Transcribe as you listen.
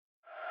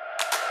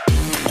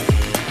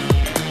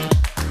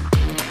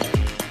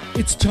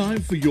It's time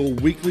for your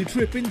weekly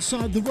trip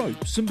inside the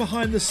ropes and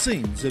behind the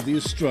scenes of the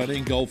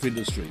Australian golf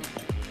industry.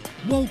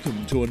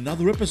 Welcome to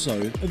another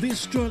episode of the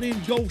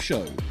Australian Golf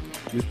Show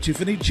with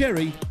Tiffany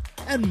Cherry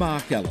and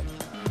Mark Allen.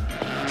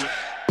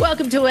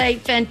 Welcome to a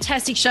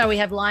fantastic show we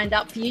have lined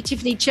up for you.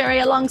 Tiffany Cherry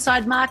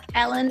alongside Mark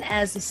Allen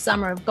as the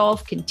summer of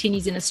golf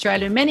continues in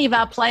Australia. Many of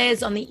our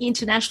players on the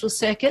international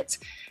circuits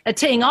are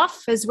teeing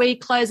off as we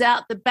close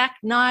out the back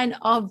nine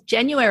of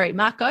January.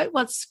 Marco,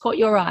 what's caught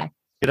your eye?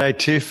 G'day,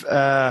 Tiff.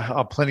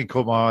 Plenty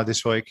caught my eye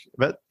this week.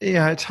 But,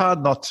 it's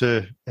hard not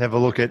to have a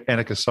look at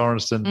Annika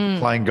Sorensson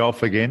playing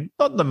golf again.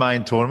 Not in the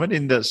main tournament,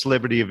 in the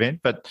celebrity event,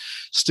 but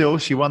still,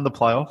 she won the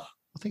playoff.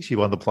 I think she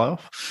won the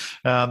playoff.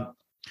 I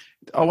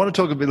want to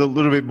talk a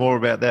little bit more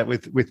about that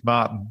with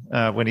Martin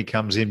when he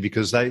comes in,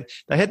 because they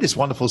had this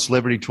wonderful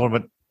celebrity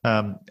tournament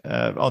on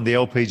the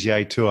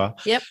LPGA Tour.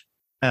 Yep.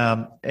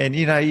 And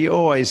you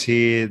always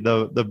hear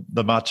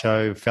the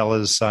macho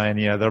fellas saying,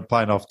 they're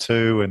playing off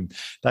two and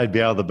they'd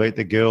be able to beat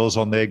the girls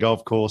on their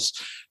golf course.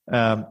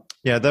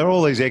 They're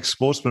all these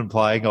ex-sportsmen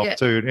playing off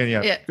two,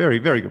 and very,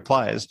 very good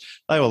players.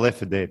 They were left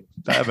for dead.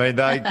 I mean,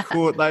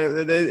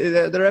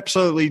 they're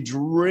absolutely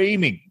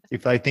dreaming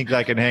if they think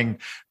they can hang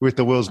with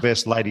the world's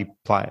best lady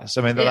players.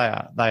 I mean, they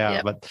are.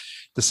 Yep. But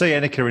to see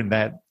Annika in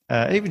that,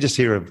 even just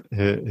hear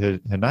her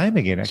name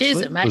again,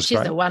 actually. She's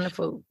a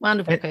wonderful,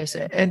 wonderful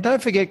person. And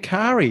don't forget,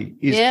 Kari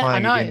is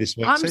playing again this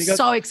week. I'm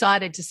so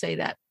excited to see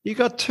that. You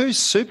got two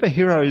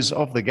superheroes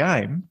of the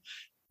game,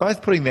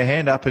 both putting their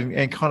hand up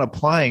and kind of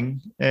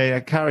playing.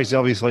 Kari's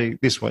obviously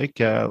this week.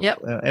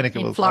 Annika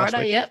in was Florida,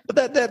 last week. yep.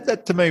 But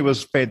that to me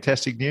was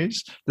fantastic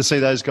news to see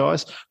those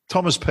guys.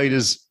 Thomas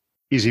Pieters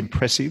is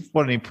impressive.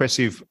 What an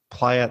impressive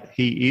player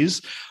he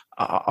is.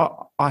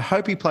 I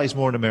hope he plays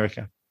more in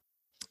America.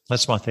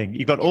 That's my thing.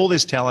 You've got all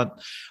this talent.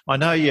 I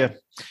know your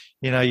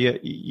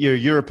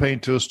European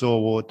Tour Store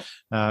Award.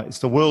 It's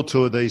the World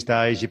Tour these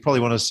days. You probably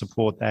want to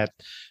support that.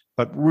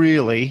 But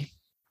really,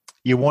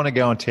 you want to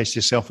go and test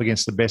yourself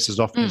against the best as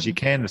often as you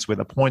can. That's where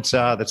the points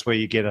are. That's where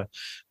you get a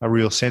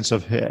real sense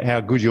of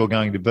how good you're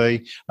going to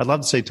be. I'd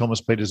love to see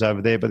Thomas Pieters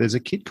over there, but there's a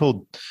kid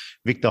called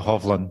Victor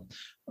Hovland.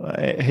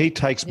 He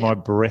takes my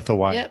breath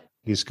away,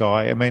 this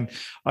guy. I mean,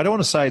 I don't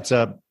want to say it's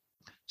a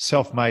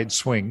self-made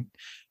swing,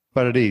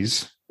 but it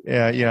is.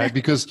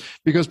 Because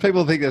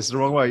people think that's the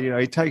wrong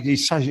way.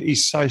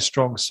 He's so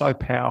strong, so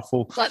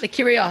powerful. It's like the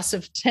Kyrgios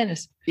of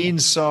tennis.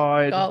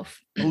 Inside, golf.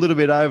 A little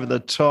bit over the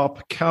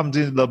top, comes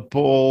into the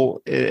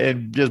ball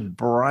and just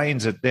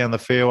brains it down the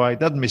fairway.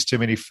 Doesn't miss too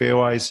many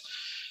fairways.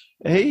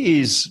 He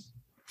is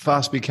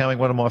fast becoming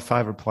one of my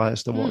favourite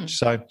players to watch.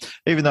 So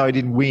even though he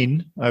didn't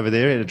win over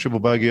there, he had a triple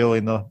bogey early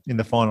in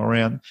the final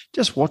round,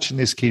 just watching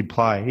this kid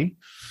play,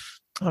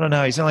 I don't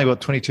know, he's only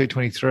got 22,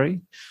 23.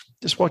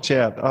 Just watch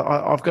out.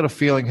 I've got a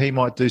feeling he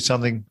might do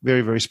something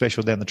very, very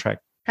special down the track.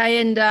 Hey,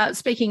 and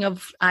speaking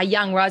of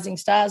young rising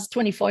stars,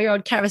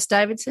 24-year-old Karis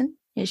Davidson.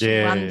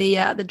 She won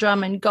the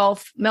Drummond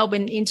Golf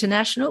Melbourne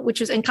International,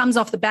 and comes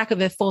off the back of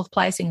her fourth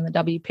placing in the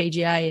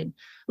WPGA and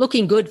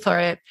looking good for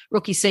her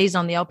rookie season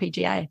on the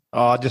LPGA.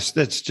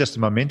 That's just a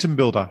momentum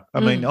builder. I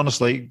mean,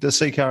 honestly, to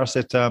see Karis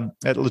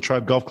at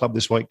Latrobe Golf Club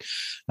this week,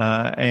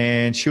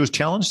 and she was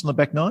challenged on the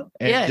back nine,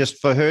 and just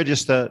for her,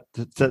 to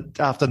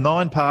after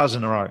 9 pars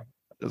in a row.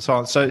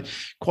 So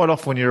quite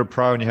often when you're a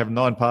pro and you have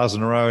 9 pars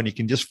in a row and you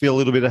can just feel a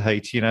little bit of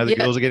heat, the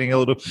girls are getting a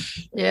little.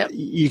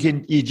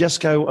 You just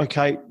go,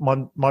 okay,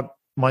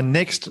 my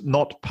next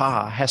not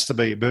par has to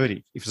be a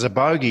birdie. If it's a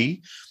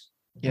bogey,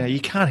 you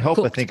can't help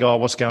but think,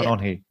 what's going on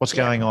here? What's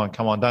going on?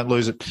 Come on, don't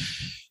lose it.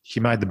 She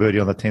made the birdie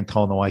on the 10th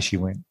hole and the way she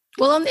went.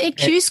 Well, on the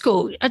EQ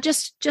school,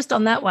 just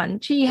on that one,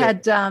 she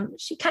had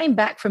she came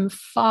back from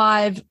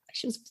 5.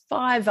 She was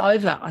 5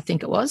 over, I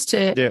think it was,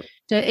 to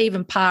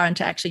even par and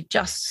to actually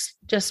just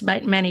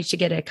manage to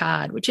get her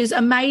card, which is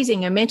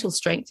amazing. Her mental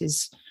strength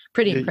is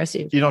pretty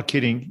impressive. You're not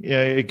kidding.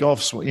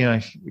 Golf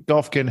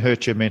can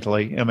hurt you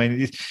mentally. I mean,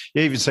 you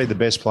even see the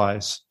best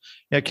players.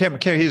 Here's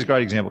a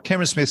great example.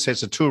 Cameron Smith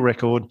sets a tour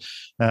record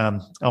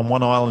on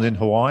one island in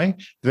Hawaii.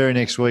 The very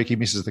next week, he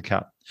misses the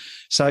cut.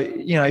 So,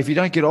 if you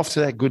don't get off to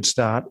that good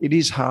start, it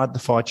is hard to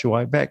fight your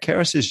way back.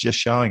 Karis is just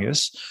showing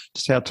us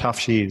just how tough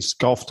she is,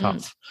 golf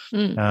tough.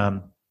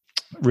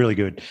 Really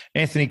good.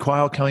 Anthony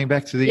Quayle coming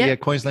back to the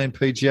Queensland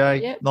PGA.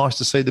 Yep. Nice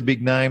to see the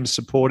big names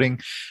supporting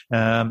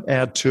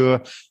our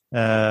tour.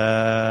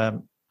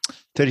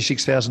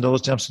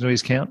 $36,000 jumps into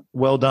his account.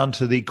 Well done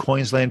to the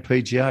Queensland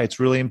PGA. It's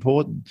really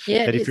important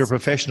that if you're a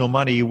professional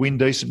money, you win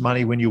decent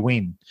money when you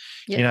win.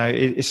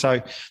 Yep.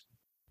 So,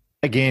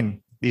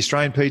 again, the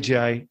Australian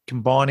PGA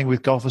combining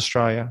with Golf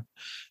Australia,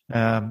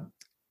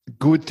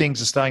 good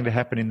things are starting to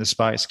happen in the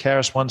space.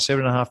 Karis won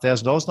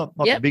 $7,500. Not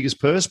the biggest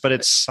purse, but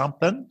it's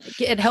something.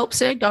 It helps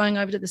her going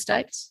over to the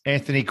States.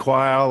 Anthony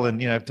Quayle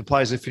and, the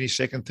players that finish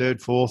second,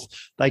 third, fourth,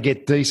 they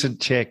get decent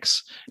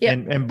checks.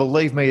 Yep. And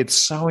believe me, it's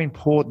so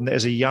important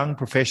as a young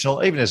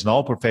professional, even as an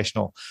old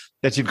professional,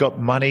 that you've got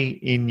money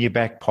in your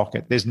back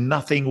pocket. There's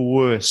nothing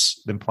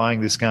worse than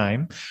playing this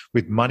game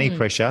with money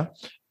pressure,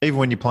 even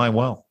when you're playing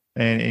well.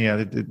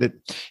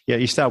 And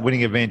you start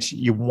winning events,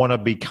 you want to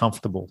be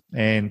comfortable.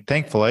 And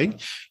thankfully,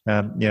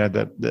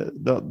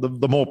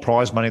 the more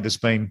prize money that's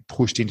been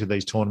pushed into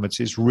these tournaments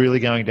is really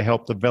going to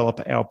help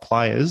develop our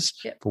players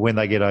for when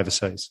they get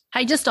overseas.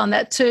 Hey, just on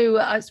that too,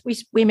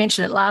 we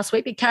mentioned it last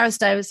week, but Karis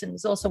Davison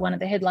was also one of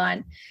the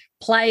headline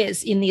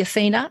players in the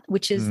Athena,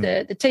 which is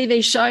the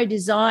TV show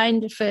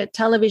designed for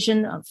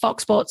television on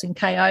Fox Sports and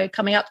KO,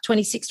 coming up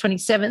 26th,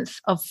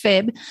 27th of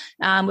Feb.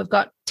 We've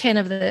got 10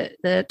 of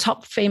the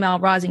top female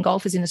rising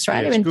golfers in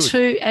Australia,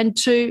 and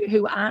two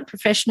who aren't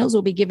professionals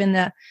will be given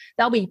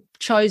they'll be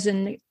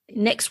chosen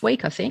next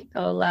week, I think.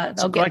 They'll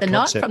get the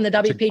nod from the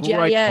WPGA. It's a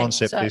great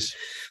concept, so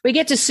we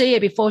get to see her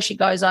before she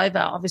goes over,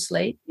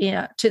 obviously,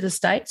 to the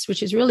States,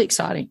 which is really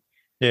exciting.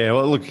 Yeah,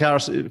 well, look,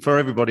 Karis, for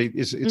everybody,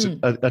 it's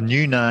a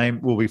new name.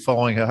 We'll be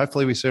following her.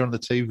 Hopefully we see her on the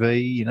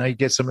TV. You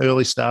get some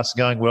early starts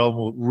going well, and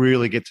we'll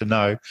really get to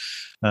know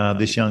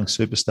this young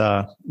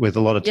superstar with a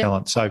lot of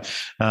talent. So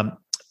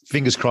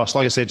fingers crossed.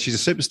 Like I said,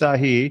 she's a superstar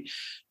here,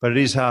 but it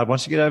is hard.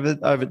 Once you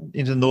get over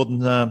into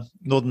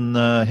northern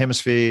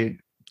hemisphere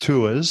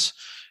tours,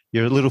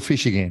 you're a little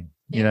fish again.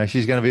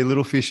 She's going to be a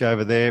little fish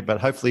over there, but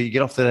hopefully you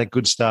get off to that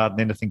good start and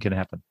anything can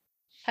happen.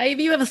 Hey,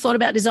 have you ever thought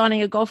about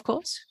designing a golf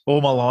course?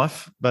 All my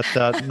life, but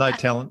no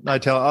talent. No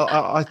talent.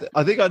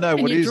 I think I know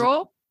what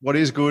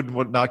is good.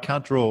 I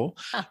can't draw,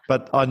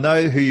 but I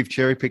know who you've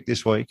cherry-picked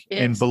this week,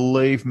 and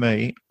believe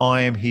me,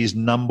 I am his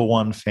number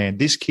one fan.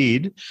 This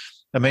kid,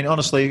 I mean,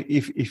 honestly,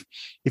 if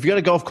you got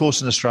a golf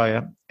course in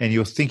Australia and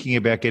you're thinking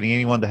about getting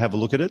anyone to have a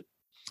look at it,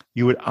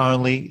 you would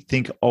only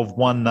think of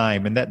one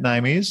name, and that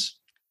name is?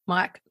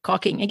 Mike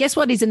Cocking. And guess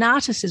what? He's an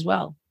artist as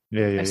well.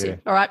 Yeah.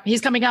 All right,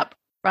 he's coming up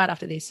right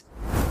after this.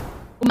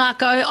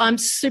 Marco, I'm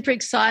super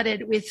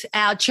excited with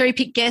our cherry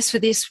pick guest for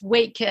this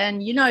week,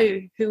 and you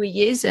know who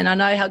he is, and I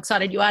know how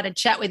excited you are to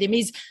chat with him.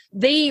 He's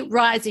the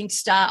rising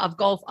star of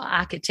golf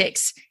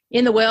architects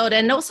in the world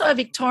and also a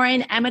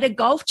Victorian amateur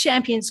golf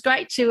champion. It's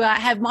great to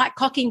have Mike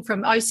Cocking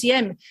from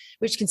OCM,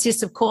 which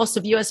consists, of course,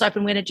 of US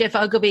Open winner Jeff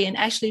Ogilvy and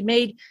Ashley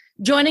Mead,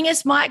 joining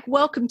us. Mike,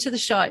 welcome to the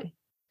show.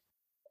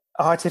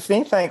 Hi,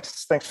 Tiffany.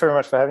 Thanks very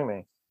much for having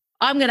me.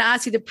 I'm going to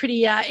ask you the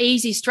pretty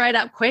easy,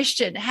 straight-up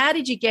question. How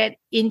did you get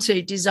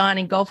into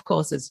designing golf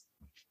courses?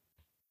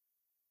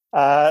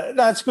 No,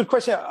 it's a good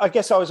question. I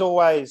guess when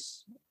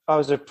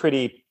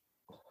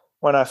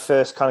I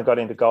first kind of got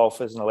into golf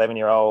as an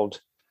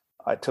 11-year-old,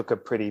 I took a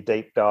pretty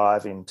deep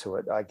dive into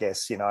it. I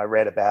guess, I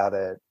read about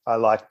it. I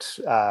liked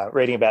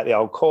reading about the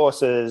old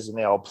courses and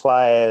the old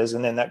players,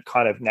 and then that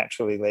kind of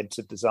naturally led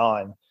to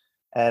design.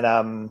 And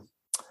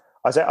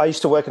I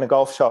used to work in a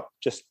golf shop,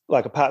 just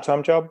like a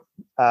part-time job.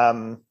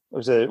 It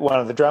was one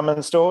of the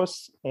Drummond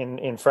stores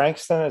in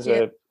Frankston as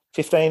a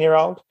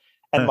 15-year-old.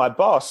 And my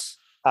boss,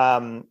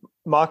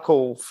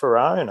 Michael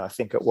Ferrone, I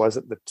think it was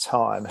at the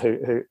time,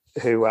 who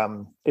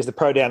is the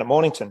pro down at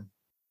Mornington,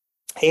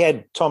 he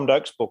had Tom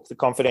Doak's book, The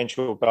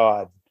Confidential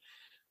Guide,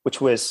 which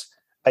was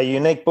a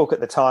unique book at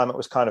the time. It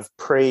was kind of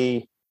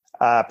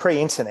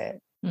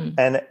pre-internet.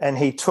 And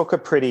he took a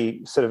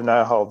pretty sort of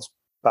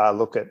no-holds-bar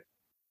look at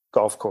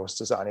golf course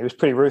design. He was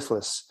pretty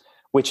ruthless,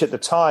 which at the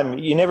time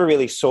you never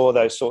really saw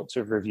those sorts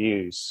of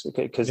reviews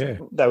because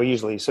they were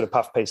usually sort of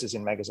puff pieces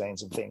in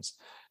magazines and things.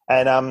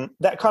 And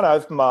that kind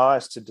of opened my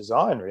eyes to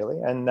design,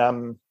 really.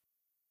 And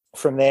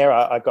from there,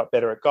 I got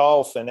better at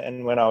golf.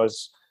 And when I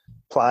was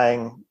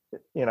playing,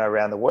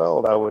 around the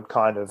world, I would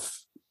kind of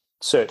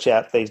search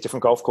out these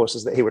different golf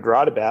courses that he would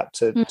write about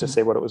to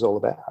see what it was all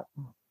about.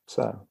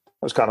 So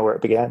that was kind of where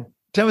it began.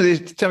 Tell me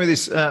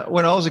this.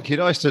 When I was a kid,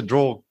 I used to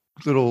draw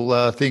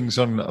little things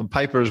on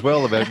paper as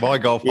well about my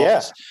golf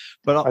holes.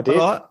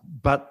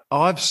 But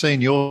I've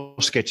seen your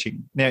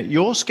sketching. Now,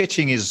 your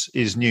sketching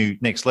is new,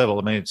 next level.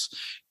 I mean,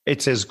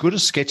 it's as good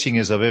as sketching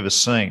as I've ever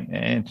seen.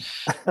 And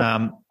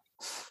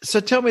so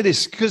tell me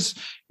this, because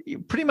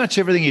pretty much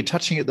everything you're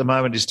touching at the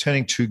moment is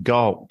turning to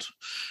gold.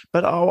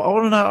 But I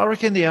want to know, I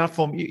reckon the art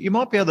form, you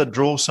might be able to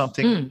draw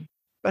something,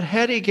 but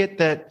how do you get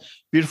that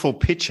beautiful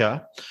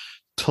picture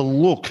to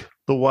look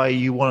the way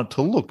you want it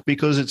to look?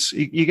 Because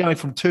you're going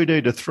from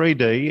 2D to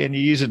 3D and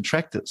you're using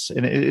tractors,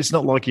 and it's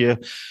not like you're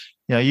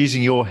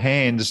using your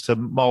hands to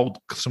mold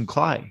some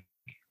clay.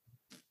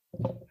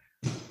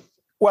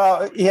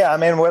 Well, yeah, I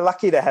mean, we're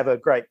lucky to have a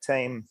great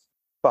team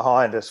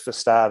behind us for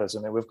starters.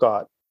 I mean, we've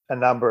got a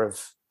number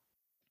of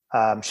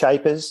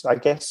shapers, I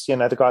guess,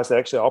 the guys that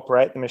actually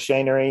operate the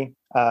machinery.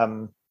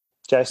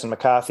 Jason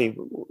McCarthy,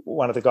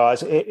 one of the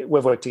guys,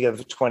 we've worked together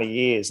for 20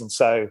 years. And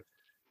so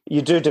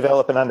you do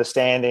develop an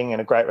understanding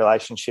and a great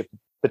relationship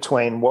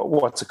between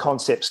what's a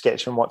concept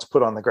sketch and what's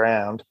put on the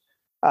ground.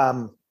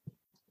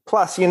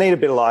 Plus, you need a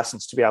bit of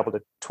license to be able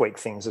to tweak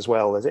things as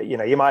well.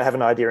 You might have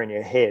an idea in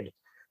your head,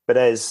 but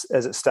as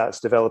it starts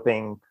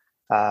developing,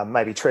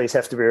 maybe trees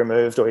have to be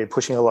removed or you're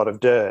pushing a lot of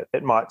dirt,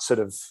 it might sort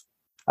of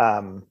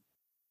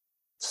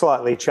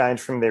slightly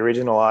change from the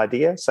original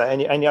idea. So,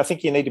 and I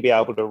think you need to be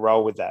able to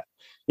roll with that.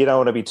 You don't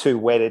want to be too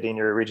wedded in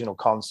your original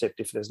concept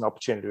if there's an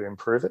opportunity to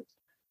improve it.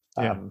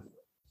 Yeah.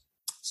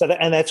 So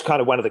that's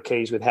kind of one of the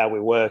keys with how we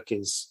work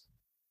is,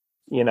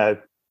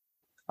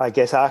 I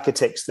guess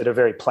architects that are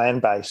very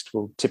plan-based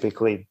will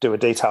typically do a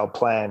detailed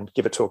plan,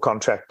 give it to a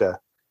contractor,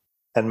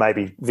 and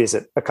maybe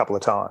visit a couple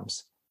of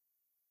times.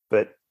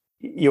 But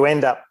you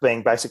end up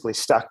being basically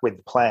stuck with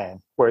the plan.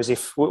 Whereas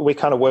if we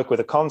kind of work with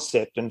a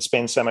concept and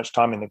spend so much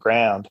time in the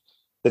ground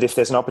that if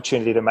there's an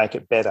opportunity to make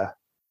it better,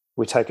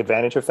 we take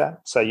advantage of that.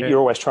 So you're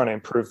always trying to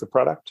improve the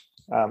product,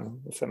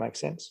 if that makes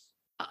sense.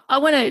 I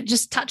want to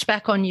just touch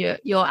back on your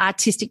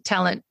artistic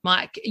talent,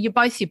 Mike. Your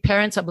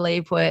parents, I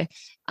believe, were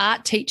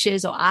art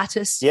teachers or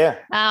artists. Yeah.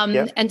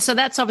 And so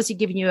that's obviously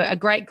given you a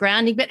great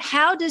grounding. But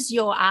how does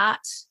your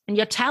art and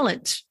your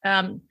talent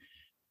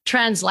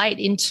translate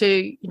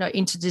into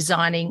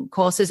designing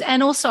courses?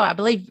 And also, I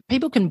believe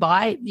people can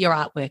buy your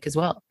artwork as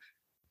well.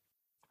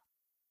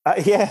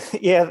 Yeah,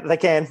 they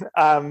can.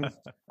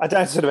 I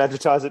don't sort of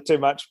advertise it too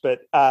much, but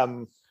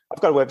I've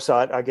got a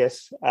website, I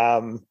guess.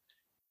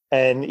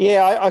 And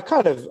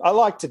I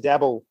like to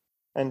dabble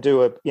and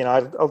do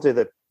I'll do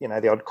the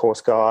odd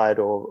course guide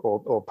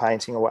or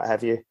painting or what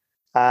have you.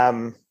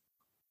 I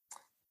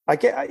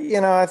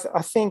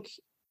think,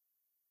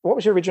 what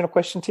was your original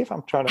question, Tiff?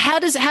 I'm trying to. How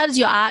does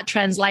your art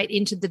translate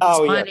into the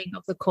designing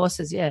of the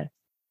courses? Yeah,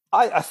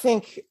 I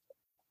think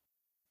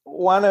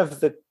one of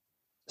the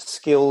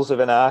skills of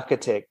an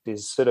architect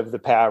is sort of the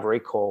power of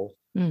recall.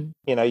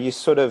 You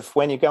sort of,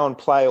 when you go and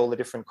play all the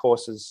different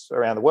courses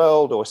around the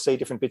world or see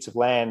different bits of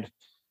land,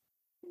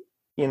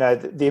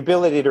 the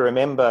ability to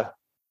remember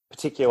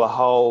particular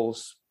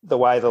holes, the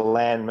way the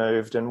land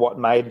moved and what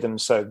made them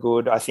so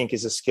good, I think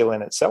is a skill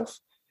in itself.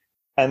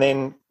 And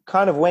then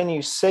kind of when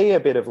you see a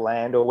bit of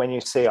land or when you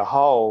see a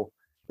hole,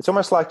 it's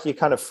almost like you're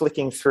kind of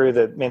flicking through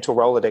the mental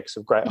Rolodex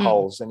of great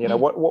holes. And,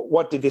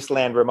 what did this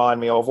land remind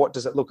me of? What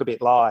does it look a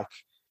bit like?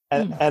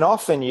 And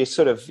often you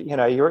sort of,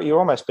 you're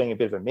almost being a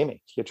bit of a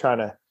mimic. You're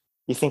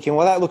thinking,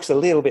 well, that looks a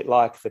little bit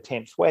like the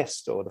 10th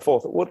West or the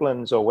 4th at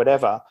Woodlands or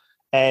whatever.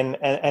 And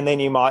then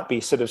you might be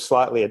sort of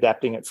slightly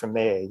adapting it from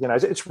there.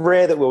 It's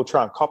rare that we'll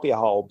try and copy a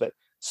hole, but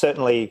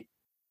certainly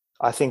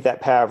I think that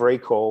power of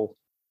recall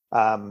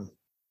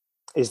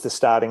is the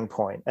starting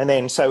point. And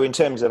then, so in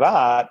terms of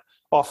art,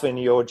 often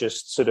you're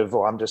just sort of,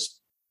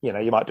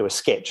 you might do a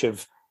sketch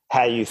of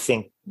how you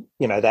think,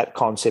 that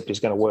concept is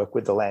going to work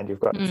with the land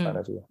you've got in front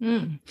of you.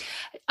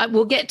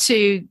 We'll get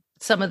to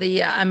some of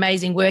the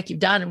amazing work you've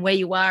done and where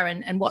you are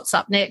and what's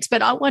up next.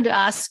 But I want to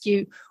ask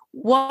you,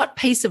 what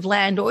piece of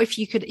land, or if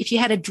you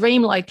had a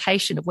dream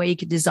location of where you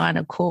could design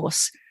a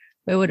course,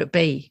 where would it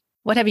be?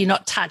 What have you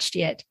not touched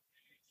yet?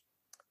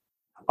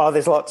 Oh,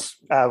 there's lots.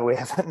 We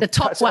haven't. The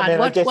top touched. one.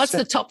 What's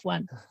the top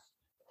one?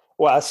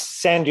 Well,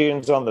 sand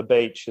dunes on the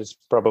beach is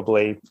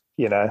probably,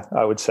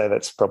 I would say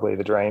that's probably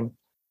the dream.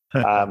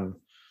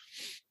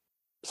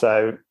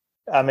 So,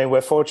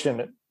 we're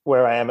fortunate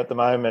where I am at the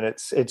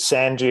moment. It's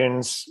sand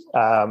dunes,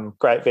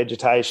 great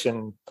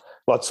vegetation,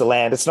 lots of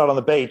land. It's not on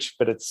the beach,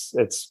 but it's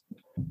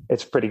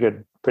pretty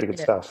good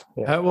stuff.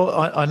 Yeah. Well,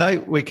 I know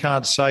we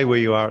can't say where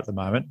you are at the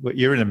moment.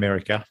 You're in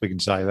America. We can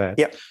say that.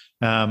 Yep.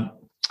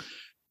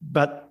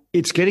 But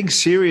it's getting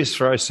serious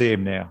for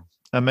OCM now.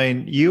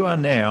 You are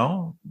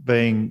now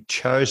being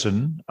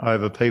chosen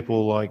over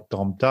people like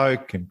Dom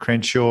Doak and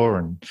Crenshaw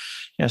and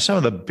some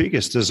of the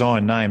biggest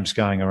design names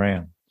going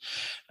around.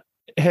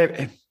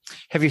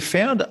 Have you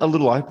found a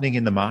little opening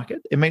in the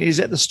market? Is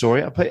that the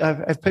story?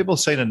 Have people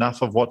seen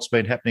enough of what's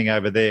been happening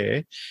over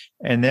there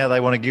and now they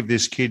want to give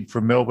this kid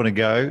from Melbourne a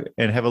go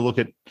and have a look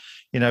at,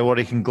 what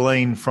he can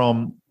glean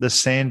from the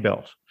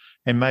sandbelt,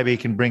 and maybe he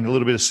can bring a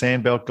little bit of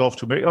sandbelt golf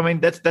to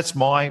America? That's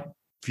my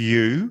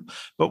view,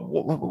 but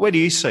where do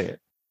you see it?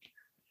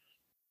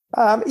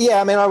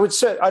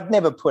 I'd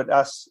never put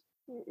us,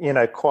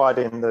 quite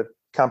in the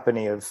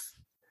company of,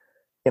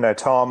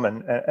 Tom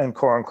and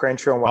Corin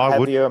Crenshaw and what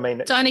have you.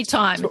 It's only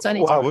time.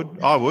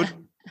 I would.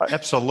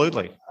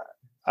 Absolutely.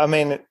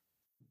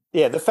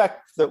 The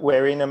fact that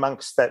we're in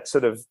amongst that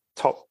sort of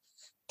top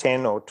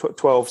 10 or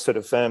 12 sort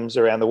of firms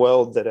around the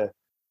world that are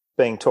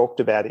being talked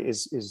about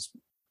is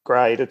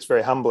great. It's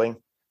very humbling.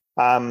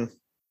 I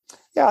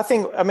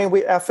think,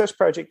 our first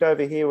project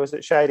over here was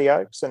at Shady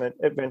Oaks, and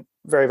it went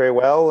very, very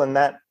well, and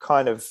that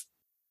kind of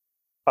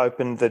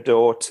opened the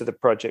door to the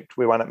project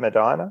we won at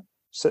Medina.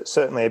 So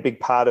certainly a big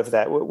part of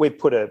that. We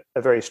put a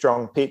very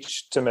strong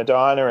pitch to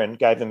Medina and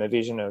gave them a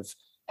vision of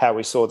how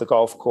we saw the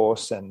golf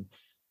course and,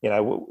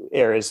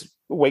 areas,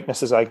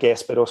 weaknesses, I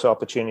guess, but also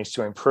opportunities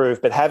to improve.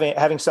 But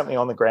having something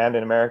on the ground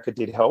in America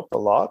did help a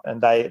lot,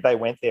 and they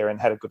went there and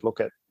had a good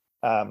look at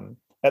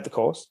the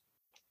course.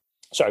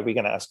 Sorry, we're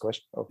going to ask a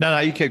question. Oh. No,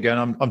 you keep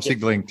going. I'm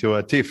signalling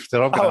to Tiff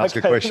that I'm going to ask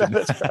a question. No,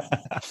 that's right.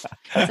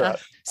 That's right.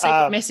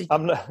 Secret message.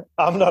 I'm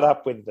not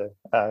up with the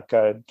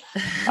code.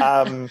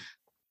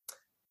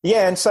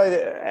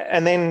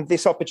 And then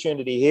this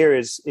opportunity here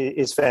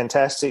is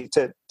fantastic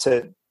to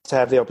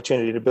have the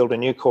opportunity to build a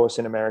new course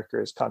in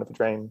America is kind of a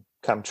dream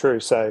come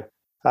true. So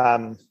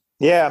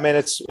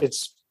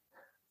it's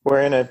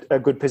we're in a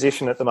good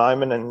position at the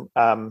moment,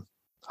 and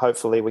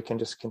hopefully we can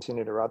just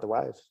continue to ride the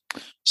wave.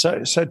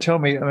 So tell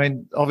me, I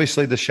mean,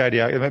 obviously the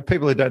Shady Oaks, I mean,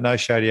 people who don't know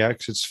Shady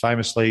Oaks, it's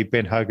famously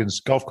Ben Hogan's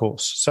golf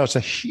course. So it's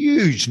a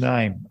huge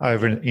name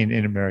over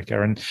in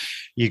America. And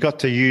you got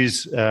to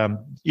use,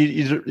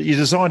 you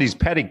designed his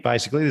paddock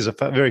basically. There's a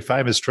very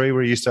famous tree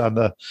where he used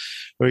to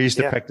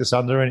practice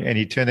under, and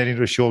he turned that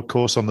into a short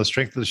course. On the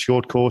strength of the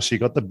short course, you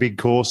got the big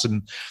course,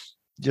 and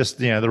just,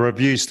 the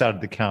reviews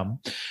started to come.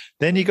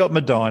 Then you got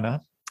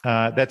Medina.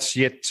 That's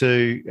yet to,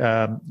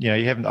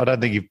 you haven't. I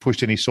don't think you've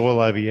pushed any soil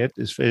over yet,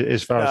 as far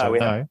as I know.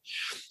 Haven't.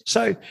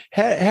 So,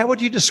 how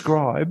would you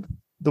describe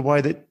the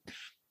way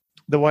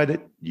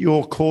that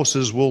your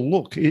courses will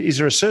look? Is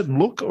there a certain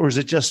look, or is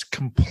it just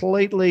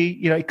completely,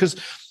 Because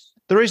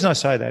the reason I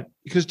say that,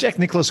 because Jack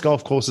Nicklaus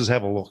golf courses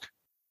have a look.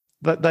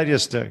 They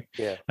just do.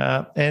 Yeah.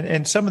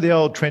 And some of the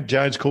old Trent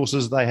Jones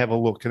courses, they have a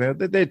look. And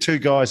they're two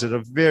guys that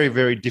are very,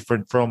 very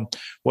different from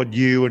what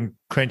you and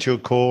Crenshaw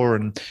Core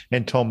and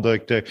Tom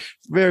Dirk do.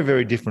 Very,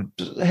 very different.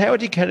 How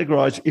would you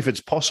categorise, if it's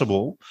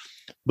possible,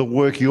 the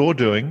work you're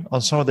doing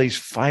on some of these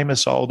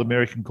famous old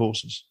American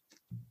courses?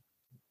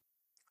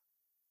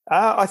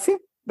 I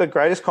think the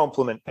greatest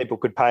compliment people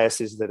could pay us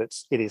is that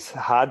it is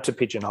hard to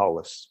pigeonhole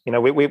us.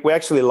 We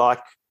actually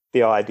like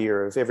the idea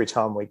of every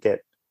time we get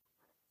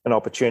an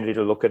opportunity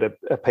to look at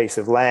a piece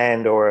of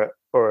land or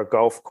a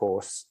golf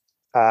course,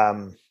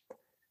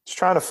 just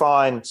trying to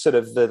find sort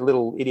of the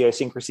little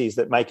idiosyncrasies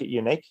that make it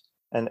unique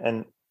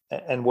and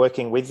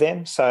working with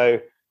them. So,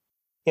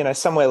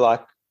 somewhere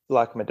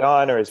like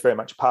Medina is very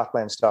much a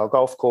parkland style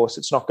golf course.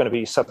 It's not going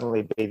to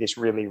suddenly be this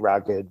really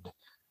rugged,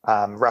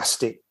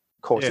 rustic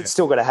course. Yeah. It's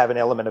still got to have an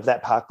element of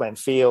that parkland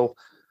feel.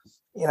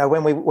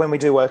 When we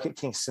do work at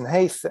Kingston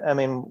Heath, I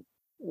mean,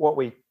 what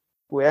we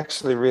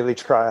actually really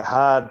try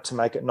hard to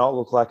make it not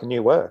look like a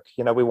new work.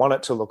 We want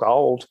it to look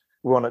old.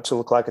 We want it to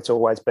look like it's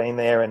always been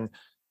there, and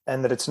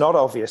that it's not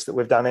obvious that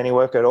we've done any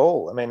work at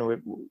all. I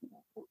mean,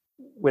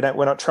 we're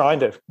not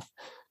trying to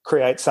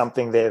create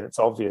something there that's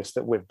obvious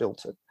that we've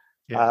built it.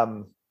 Yeah.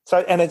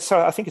 So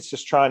I think it's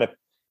just trying to,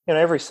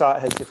 every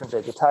site has different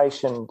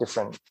vegetation,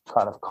 different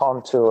kind of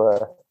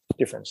contour,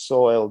 different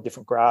soil,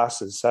 different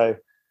grasses. So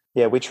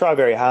yeah, we try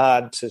very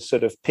hard to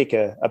sort of pick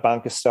a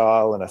bunker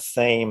style and a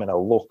theme and a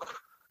look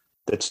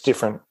that's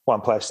different one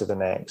place to the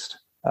next.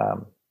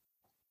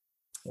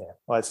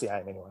 That's the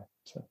aim anyway.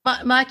 So.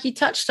 Mike, you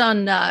touched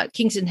on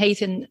Kingston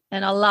Heath, and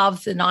I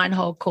love the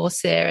 9-hole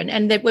course there.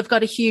 And we've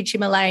got a huge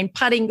Himalayan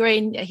putting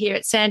green here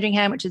at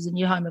Sandringham, which is a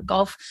new home of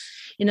golf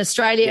in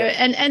Australia.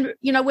 Yeah. And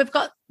we've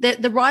got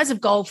the rise of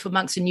golf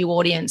amongst a new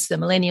audience, the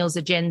millennials,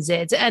 the Gen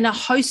Zs, and a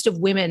host of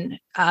women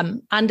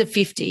under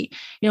 50,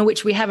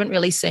 which we haven't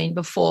really seen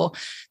before.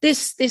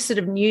 This sort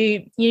of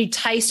new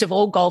taste of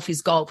all golf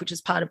is golf, which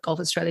is part of Golf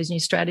Australia's new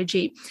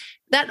strategy.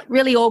 That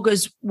really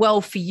augurs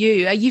well for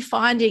you. Are you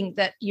finding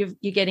that you're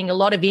getting a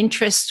lot of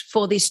interest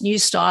for this new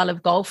style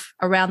of golf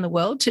around the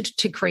world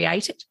to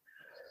create it?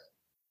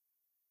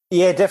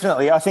 Yeah,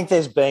 definitely. I think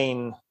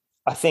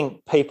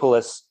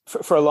people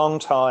for a long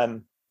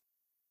time,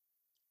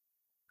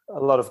 a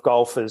lot of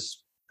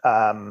golfers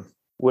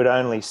would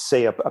only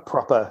see a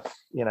proper,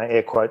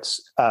 air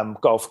quotes,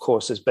 golf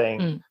course as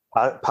being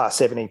par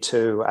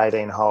 72,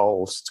 18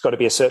 holes. It's got to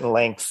be a certain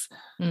length,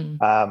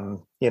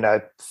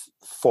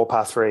 4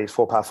 par 3s,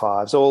 4 par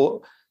 5s,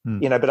 all,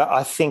 but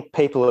I think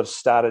people have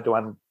started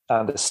to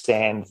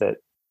understand that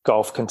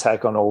golf can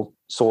take on all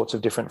sorts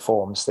of different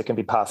forms. There can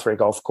be par 3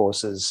 golf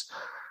courses,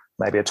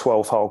 maybe a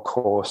 12-hole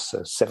course,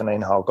 a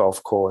 17-hole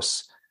golf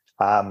course.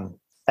 And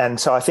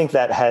so I think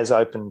that has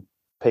opened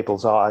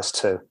people's eyes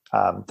to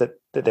that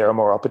there are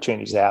more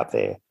opportunities out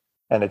there,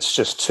 and it's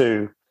just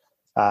too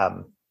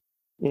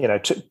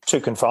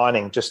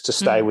confining just to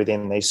stay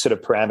within these sort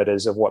of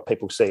parameters of what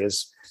people see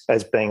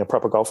as being a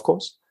proper golf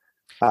course.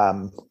 I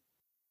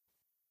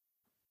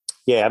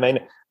mean,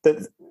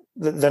 the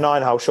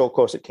 9-hole short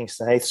course at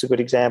Kingston Heath is a good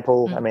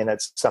example. I mean,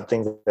 that's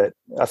something that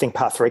I think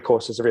par 3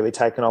 courses have really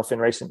taken off in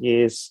recent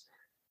years.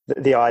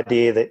 The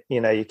idea that,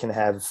 you can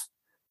have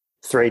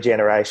 3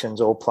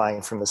 generations all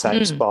playing from the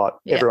same spot.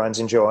 Yeah. Everyone's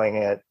enjoying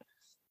it.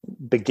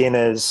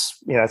 Beginners,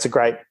 it's a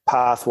great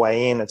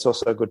pathway in. It's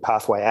also a good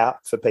pathway out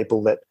for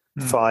people that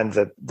find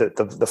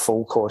the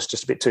full course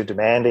just a bit too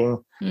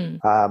demanding.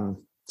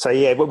 So,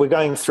 yeah, we're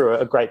going through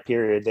a great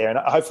period there, and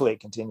hopefully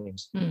it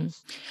continues.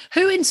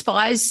 Who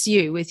inspires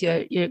you with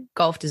your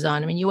golf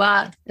design? I mean, you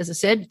are, as I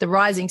said, the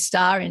rising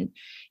star in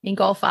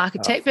golf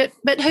architect,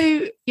 but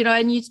who,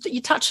 and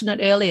you touched on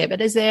it earlier,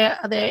 but are there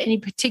any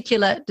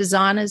particular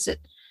designers that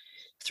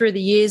through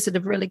the years that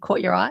have really caught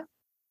your eye?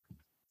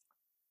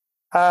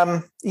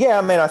 I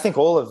mean, I think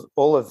all of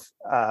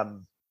a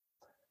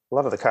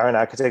lot of the current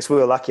architects, we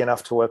were lucky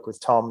enough to work with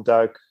Tom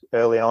Doak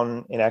early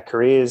on in our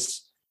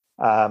careers,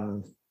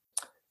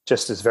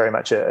 just as very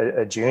much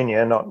a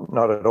junior,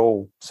 not at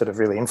all sort of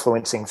really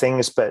influencing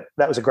things, but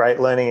that was a great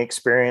learning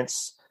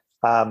experience.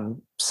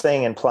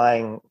 Seeing and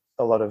playing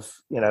a lot of,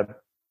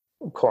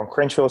 Colin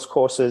Crenshaw's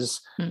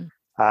courses,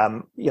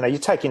 You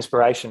take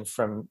inspiration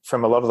from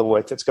a lot of the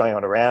work that's going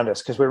on around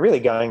us, because we're really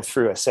going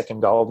through a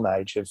second golden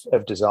age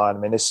of design. I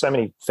mean, there's so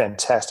many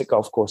fantastic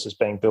golf courses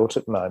being built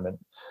at the moment.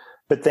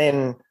 But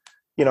then,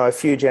 a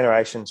few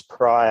generations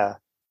prior,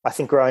 I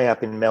think growing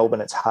up in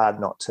Melbourne, it's hard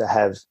not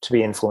to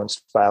be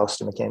influenced by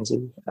Alister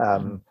MacKenzie.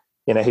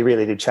 He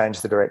really did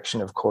change the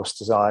direction of course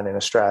design in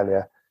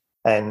Australia,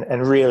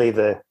 and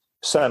really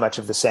so much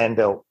of the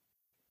Sandbelt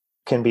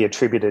can be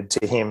attributed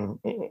to him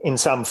in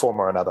some form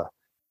or another.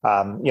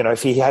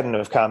 If he hadn't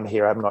have come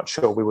here, I'm not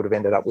sure we would have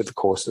ended up with the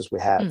courses we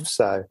have.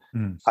 So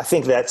I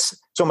think it's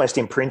almost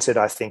imprinted,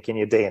 I think, in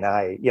your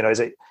DNA.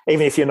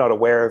 Even if you're not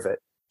aware of it,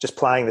 just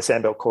playing the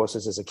Sandbelt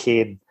courses as a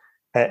kid,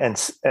 and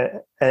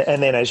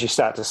then as you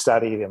start to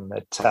study them,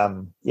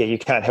 you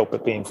can't help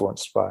but be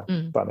influenced by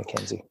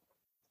MacKenzie.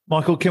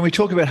 Michael, can we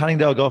talk about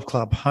Huntingdale Golf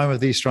Club, home of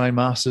the Australian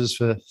Masters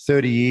for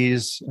 30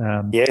 years?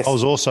 Yes. I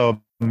was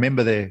also a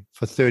member there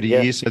for 30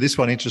 years, so this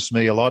one interests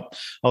me a lot.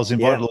 I was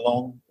invited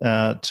along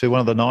to one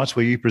of the nights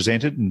where you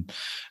presented and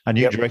a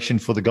new direction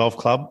for the golf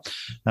club.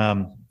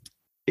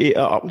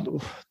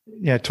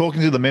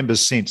 Talking to the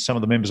members since, some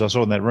of the members I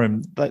saw in that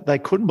room, they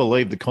couldn't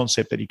believe the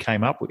concept that he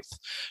came up with. I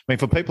mean,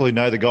 for people who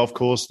know the golf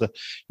course,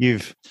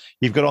 you've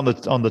got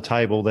on the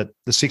table that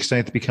the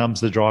 16th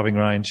becomes the driving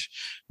range.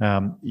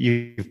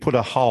 You've put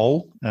a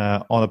hole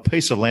on a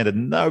piece of land that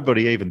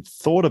nobody even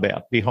thought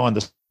about behind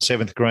the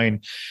 7th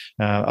green,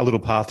 a little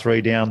par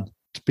 3 down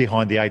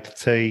behind the 8th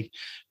tee.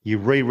 You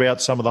reroute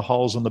some of the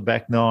holes on the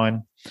back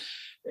 9.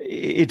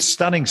 It's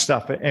stunning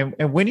stuff.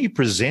 And when he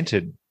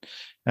presented,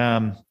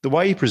 the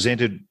way he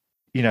presented,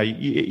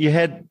 you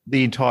had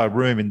the entire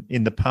room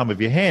in the palm of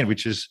your hand,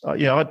 which is,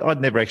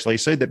 I'd never actually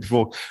seen that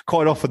before.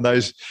 Quite often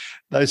those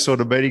sort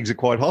of meetings are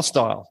quite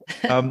hostile.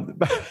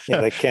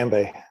 They can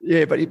be.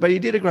 Yeah, but he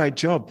did a great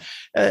job.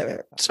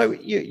 So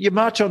you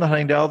march on to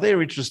Huntingdale.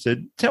 They're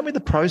interested. Tell me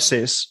the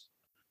process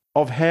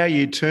of how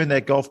you turn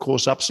that golf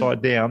course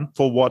upside down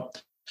for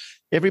what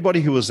everybody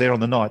who was there on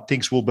the night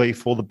thinks will be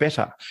for the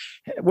better.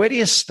 Where do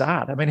you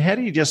start? I mean, how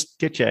do you just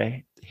get your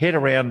head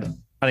around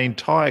an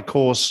entire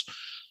course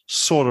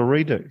sort of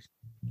redo?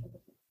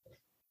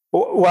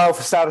 Well,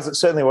 for starters, it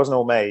certainly wasn't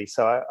all me,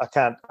 so I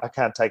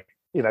can't take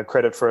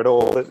credit for it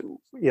all. But,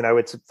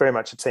 it's very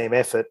much a team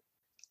effort.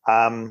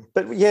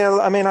 But yeah,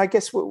 I mean, I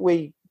guess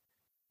we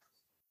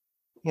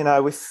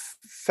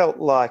felt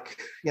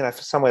like for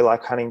somewhere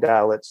like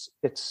Huntingdale,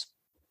 it's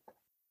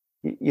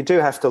you do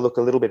have to look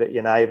a little bit at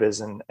your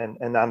neighbours and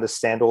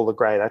understand all the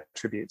great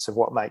attributes of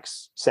what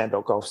makes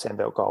Sandbelt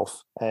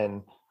golf,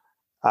 and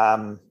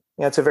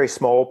it's a very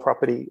small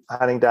property,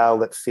 Huntingdale,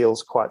 that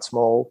feels quite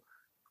small,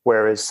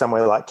 whereas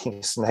somewhere like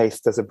Kingston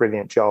Heath does a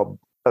brilliant job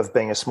of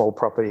being a small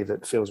property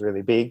that feels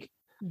really big.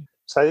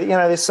 So,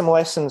 there's some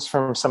lessons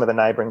from some of the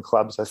neighbouring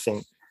clubs, I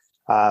think,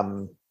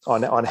 on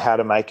how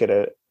to make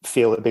it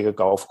feel a bigger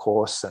golf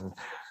course. And,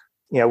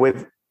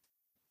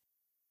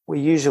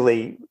 we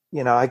usually,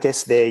 I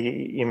guess there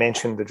you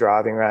mentioned the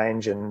driving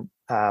range, and,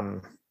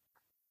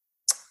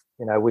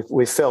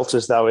 we felt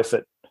as though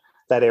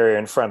that area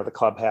in front of the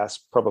clubhouse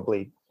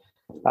probably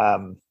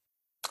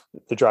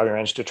the driving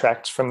range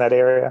detracts from that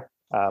area,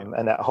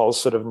 and that whole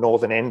sort of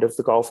northern end of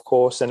the golf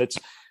course. And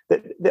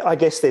I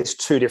guess there's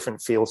two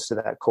different feels to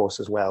that course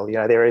as well.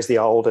 There is the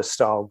older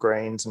style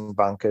greens and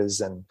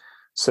bunkers and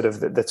sort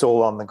of that's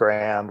all on the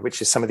ground,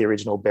 which is some of the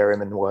original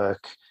Berryman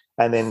work,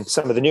 and then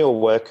some of the newer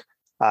work,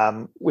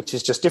 which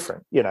is just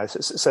different.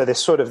 So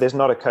there's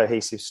not a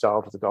cohesive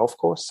style to the golf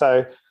course.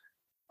 So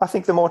I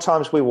think the more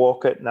times we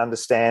walk it and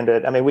understand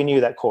it, I mean, we knew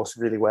that course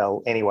really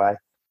well anyway.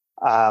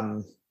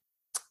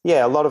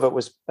 A lot of it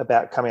was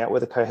about coming up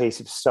with a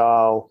cohesive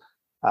style.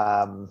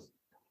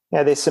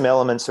 There's some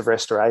elements of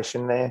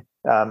restoration there.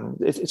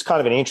 It's kind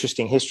of an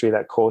interesting history of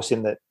that course,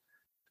 in that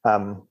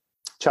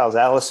Charles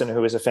Allison,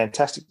 who was a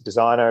fantastic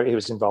designer, he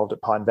was involved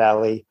at Pine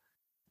Valley,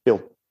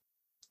 built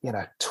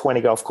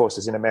 20 golf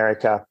courses in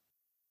America.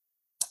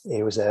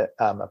 He was a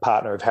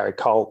partner of Harry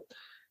Colt.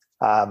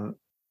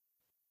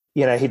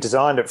 He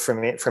designed it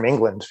from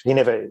England. He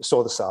never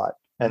saw the site,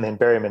 and then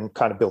Berryman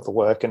kind of built the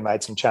work and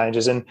made some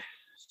changes. And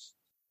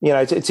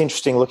it's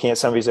interesting looking at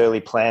some of his early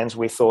plans.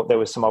 We thought there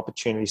was some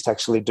opportunities to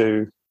actually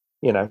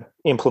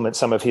implement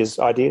some of his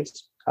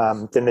ideas.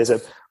 Then there's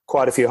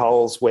quite a few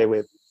holes where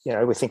we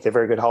think they're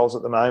very good holes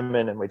at the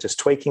moment, and we're just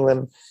tweaking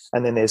them.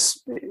 And then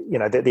there's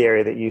the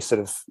area that you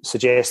sort of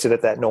suggested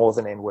at that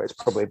northern end, where it's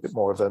probably a bit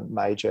more of a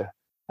major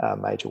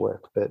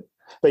work. But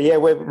yeah,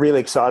 we're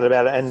really excited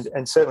about it,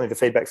 and certainly the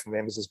feedback from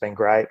members has been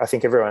great. I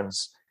think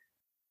everyone's,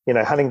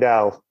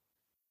 Huntingdale,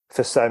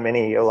 for so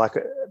many, like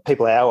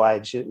people our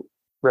age, it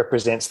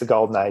represents the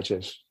golden age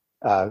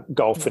of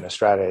golf in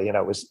Australia.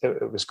 It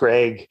was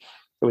Greg,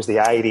 it was the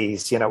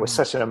 80s. It was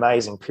such an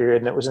amazing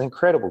period, and it was an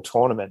incredible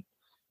tournament.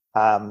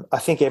 I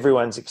think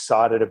everyone's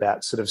excited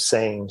about sort of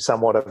seeing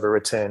somewhat of a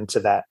return to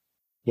that,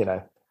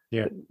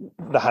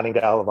 the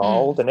Huntingdale of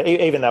old, and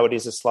even though it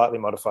is a slightly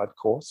modified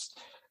course.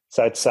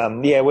 So it's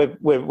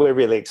we're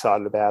really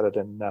excited about it,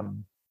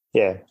 and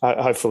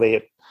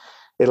hopefully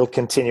it'll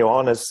continue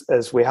on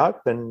as we hope,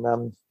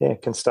 and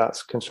can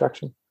start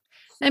construction.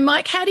 And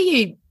Mike, how do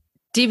you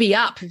divvy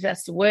up, if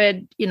that's the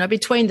word,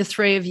 between the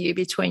three of you,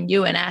 between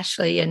you and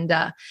Ashley and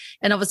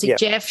obviously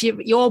Jeff,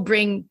 you all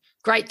bring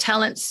great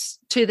talents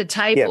to the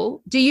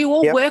table. Do you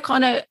all work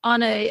on a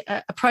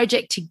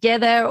project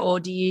together, or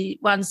do you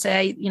one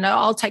say,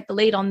 I'll take the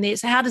lead on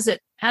this? How does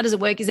it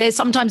work? Is there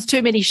sometimes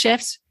too many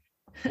chefs?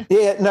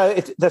 Yeah, no,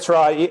 that's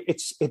right.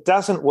 It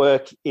doesn't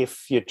work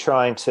if you're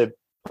trying to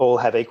all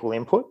have equal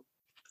input,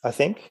 I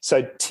think.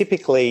 So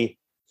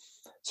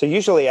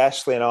usually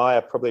Ashley and I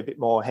are probably a bit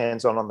more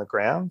hands-on on the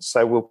ground.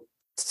 So we'll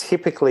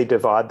typically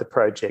divide the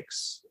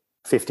projects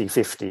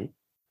 50-50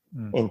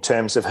 in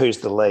terms of who's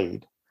the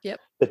lead. Yep.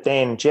 But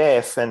then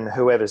Jeff and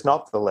whoever's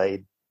not the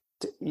lead,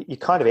 you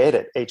kind of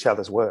edit each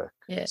other's work.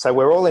 Yeah. So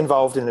we're all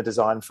involved in the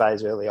design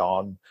phase early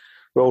on.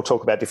 We all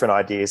talk about different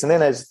ideas. And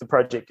then as the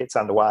project gets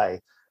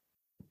underway,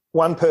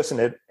 one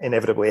person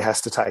inevitably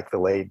has to take the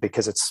lead,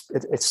 because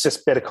it's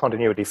just better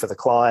continuity for the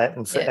client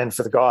and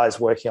for the guys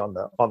working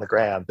on the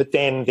ground. But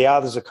then the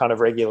others are kind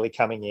of regularly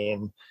coming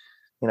in.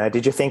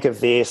 Did you think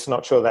of this?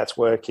 Not sure that's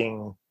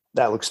working.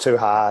 That looks too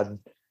hard.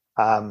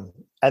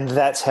 And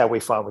that's how we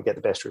find we get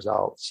the best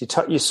results. You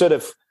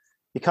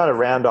kind of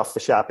round off the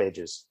sharp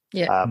edges.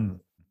 Yeah.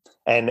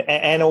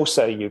 And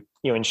also you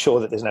ensure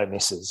that there's no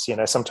misses.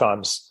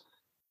 Sometimes,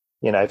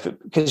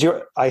 because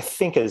I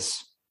think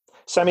as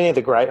so many of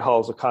the great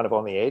holes are kind of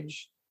on the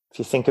edge. If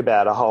you think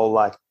about a hole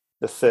like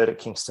the third at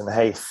Kingston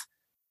Heath,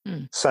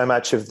 so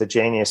much of the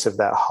genius of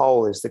that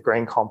hole is the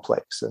green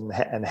complex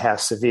and how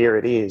severe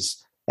it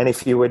is. And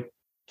if you were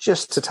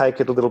just to take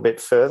it a little bit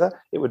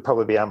further, it would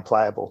probably be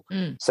unplayable.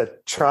 So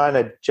trying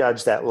to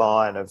judge that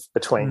line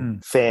between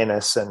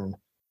fairness and,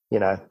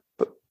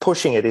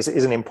 pushing it is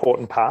an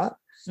important part.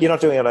 You're not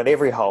doing it on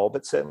every hole,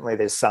 but certainly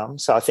there's some.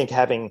 So I think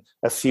having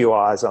a few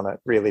eyes on it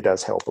really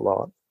does help a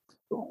lot.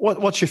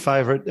 What's your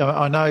favourite?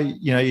 I know,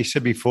 you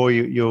said before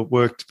you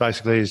worked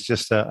basically as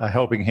just a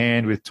helping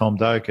hand with Tom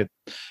Doak at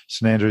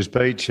St Andrews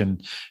Beach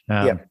and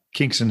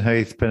Kingston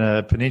Heath,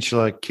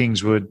 Peninsula,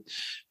 Kingswood.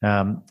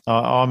 I'm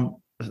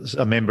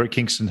a member at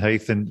Kingston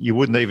Heath, and you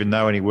wouldn't even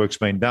know any work's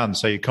been done.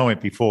 So your comment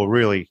before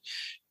really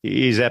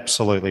is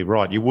absolutely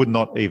right. You would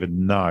not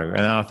even know.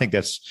 And I think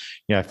that's,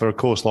 for a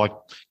course like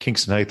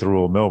Kingston Heath or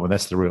Royal Melbourne,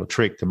 that's the real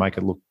trick, to make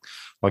it look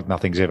like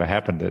nothing's ever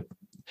happened.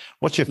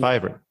 What's your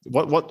favourite?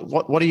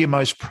 What are you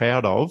most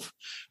proud of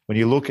when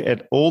you look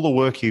at all the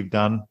work you've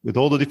done with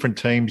all the different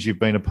teams you've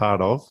been a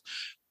part of?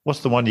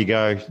 What's the one you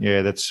go,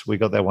 we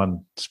got that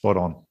one spot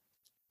on?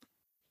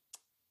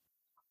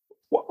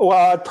 Well,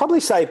 I'd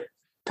probably say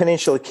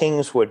Peninsula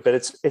Kingswood,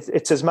 but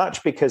it's as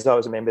much because I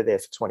was a member there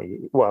for 20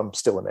 years. Well, I'm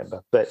still a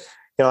member, but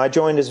I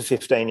joined as a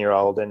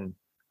 15-year-old, and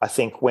I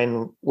think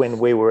when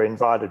we were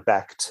invited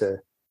back to,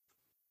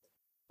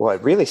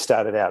 it really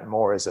started out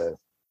more as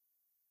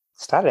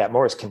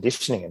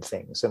conditioning and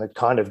things, and it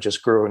kind of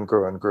just grew and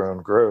grew and grew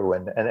and grew,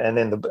 and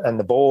then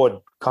the board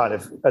kind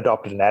of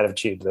adopted an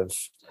attitude of,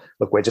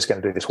 look, we're just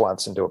going to do this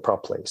once and do it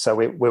properly. So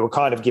we were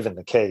kind of given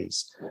the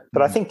keys.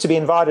 But I think to be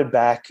invited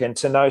back and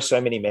to know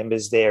so many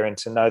members there and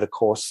to know the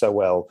course so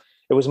well,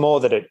 it was more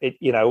that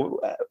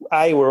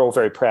we're all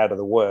very proud of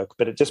the work,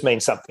 but it just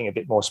means something a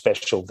bit more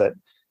special, that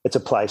it's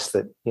a place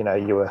that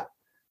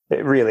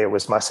it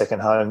was my second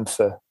home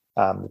for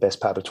the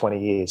best part of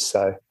 20 years.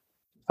 So.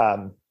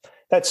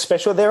 That's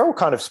special. They're all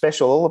kind of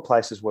special, all the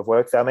places we've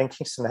worked there. I mean,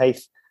 Kingston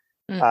Heath,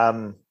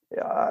 I'm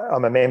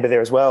a member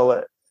there as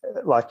well,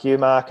 like you,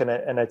 Mark,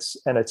 and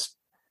it's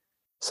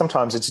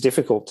sometimes it's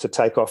difficult to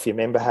take off your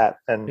member hat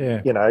and,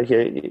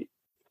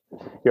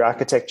 your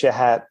architecture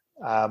hat.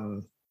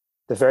 The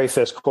very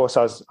first course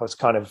I was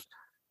kind of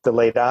the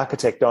lead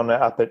architect on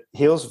up at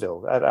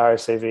Healesville, at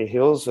RSCV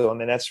Healesville,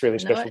 and then that's really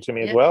special to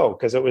me as well,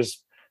 because it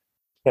was,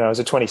 as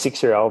a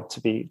 26-year-old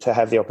to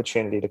have the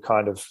opportunity to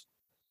kind of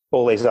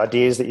all these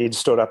ideas that you'd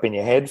stood up in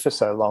your head for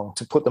so long,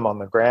 to put them on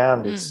the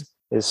ground is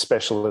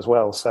special as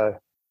well. So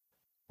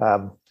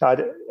I'm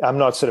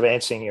not sort of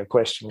answering your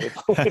question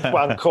with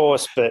one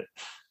course, but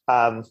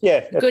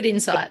good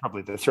insight.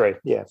 Probably the three.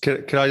 Yeah.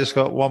 Can I just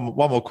got one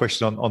more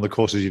question on the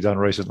courses you've done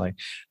recently?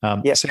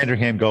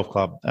 Sandringham Golf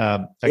Club.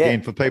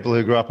 Again, for people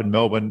who grew up in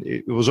Melbourne,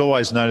 it was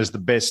always known as the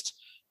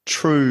best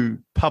true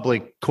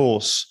public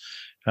course.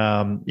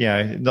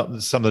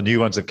 Not some of the new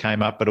ones that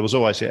came up, but it was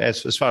always,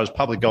 as far as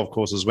public golf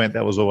courses went,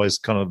 that was always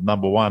kind of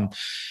number one.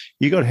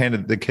 You got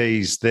handed the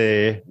keys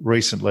there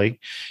recently.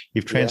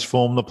 You've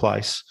transformed the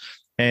place,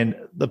 and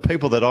the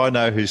people that I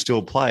know who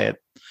still play it,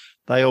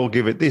 they all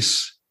give it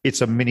this.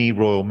 It's a mini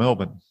Royal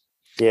Melbourne.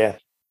 Yeah.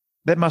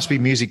 That must be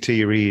music to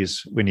your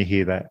ears when you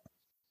hear that.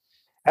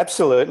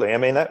 Absolutely. I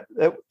mean, that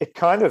it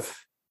kind of,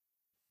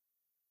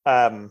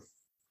 I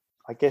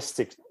guess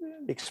the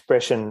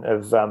expression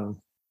of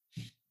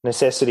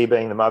necessity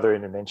being the mother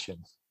of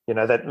invention.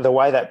 That the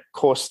way that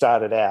course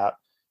started out,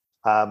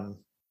 it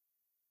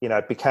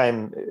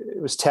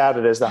was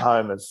touted as the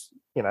home of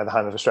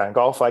Australian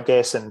golf, I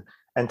guess,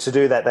 and to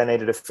do that they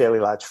needed a fairly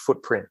large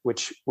footprint,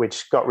 which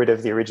got rid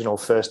of the original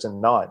first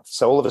and ninth.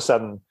 So all of a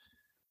sudden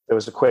there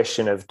was a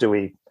question of, do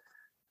we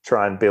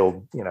try and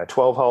build,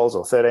 12 holes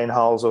or 13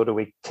 holes, or do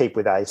we keep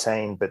with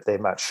 18, but they're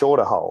much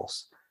shorter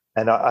holes?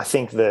 And I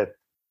think that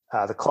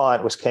the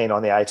client was keen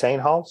on the 18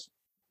 holes.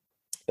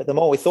 But the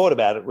more we thought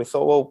about it, we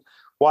thought, well,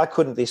 why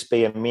couldn't this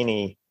be a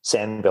mini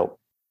sandbelt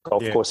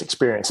golf course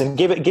experience? And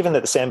given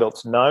that the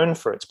sandbelt's known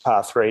for its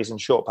par threes and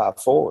short par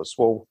fours,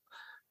 well,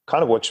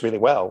 kind of works really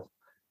well.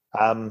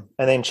 And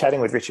then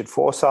chatting with Richard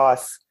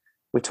Forsyth,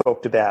 we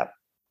talked about,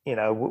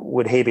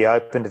 would he be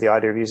open to the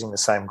idea of using the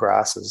same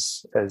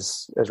grasses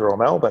as Royal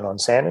Melbourne on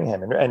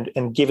Sandringham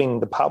and giving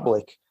the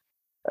public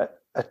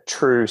a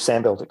true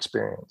sandbelt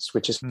experience,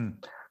 which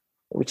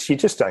you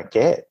just don't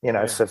get, for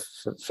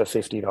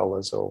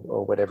 $50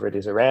 or whatever it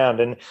is around.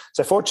 And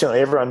so fortunately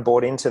everyone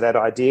bought into that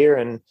idea.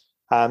 And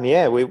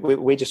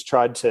we just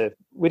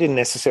we didn't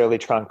necessarily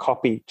try and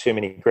copy too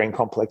many green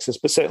complexes,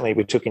 but certainly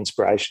we took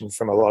inspiration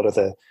from a lot of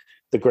the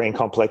green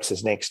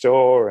complexes next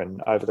door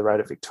and over the road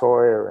at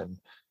Victoria. And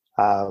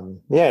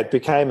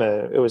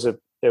it was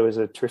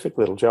a terrific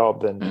little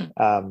job. And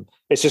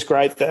it's just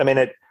great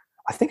that,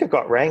 I think it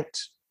got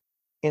ranked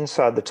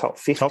inside the top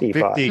 50.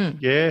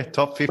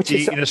 Top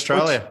 50 in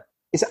Australia.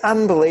 It's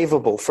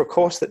unbelievable for a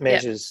course that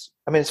measures,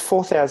 it's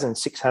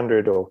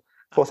 4,600 or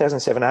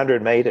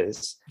 4,700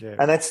 metres. Yeah.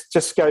 And that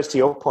just goes to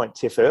your point,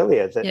 Tiff,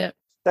 earlier,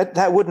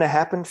 that wouldn't have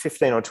happened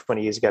 15 or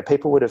 20 years ago.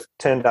 People would have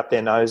turned up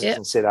their noses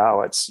and said,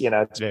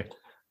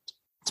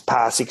 it's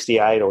par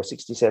 68 or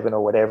 67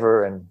 or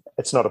whatever, and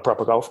it's not a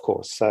proper golf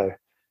course. So,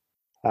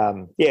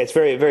 it's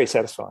very, very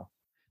satisfying.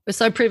 We're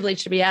so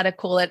privileged to be able to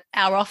call it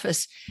our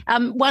office.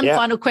 One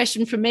final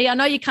question from me. I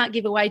know you can't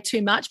give away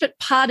too much, but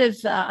part of,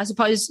 I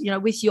suppose,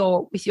 with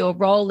your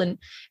role and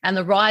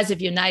the rise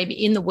of your name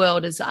in the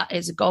world as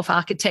a golf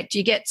architect,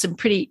 you get some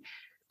pretty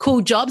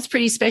cool jobs,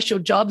 pretty special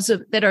jobs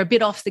that are a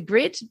bit off the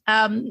grid.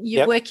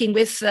 You're working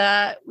with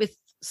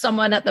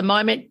someone at the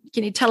moment.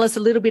 Can you tell us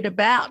a little bit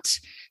about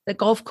the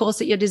golf course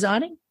that you're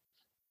designing?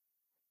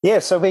 Yeah,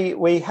 so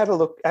we had a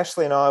look.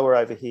 Ashley and I were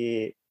over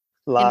here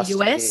last in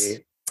the US? year.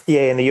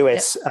 Yeah, in the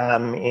US,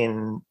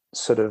 in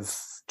sort of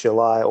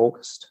July,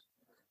 August.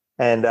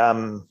 And,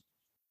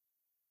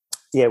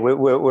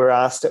 we're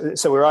asked,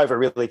 so we're over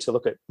really to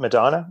look at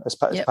Medina as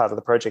part of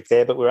the project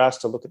there, but we're asked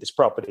to look at this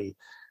property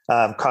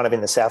kind of in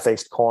the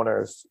southeast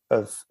corner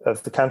of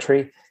the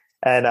country.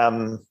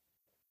 And,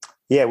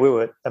 we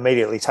were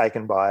immediately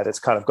taken by it. It's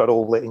kind of got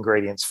all the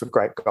ingredients for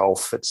great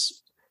golf.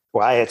 It's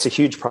a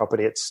huge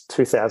property. It's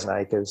 2,000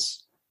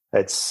 acres.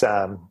 It's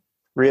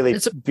really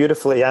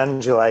beautifully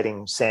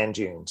undulating sand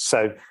dunes.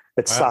 So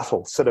it's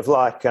subtle, sort of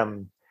like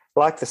the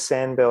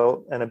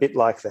Sandbelt and a bit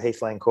like the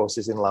Heathland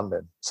courses in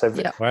London. So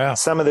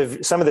some of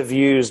the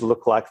views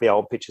look like the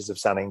old pictures of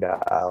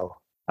Sunningdale.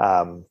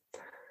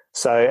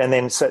 So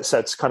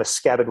it's kind of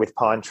scattered with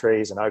pine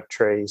trees and oak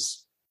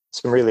trees.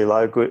 Some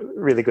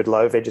really good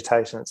low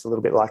vegetation. It's a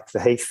little bit like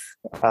the Heath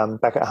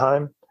back at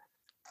home.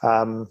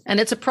 And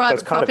it's a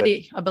private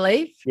property, I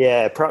believe.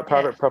 Yeah,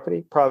 private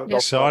property, private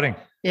golf. Exciting.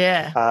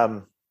 Yeah.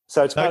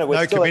 So it's kind of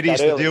no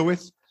committees to deal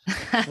with.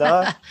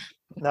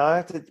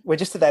 No, we're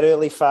just at that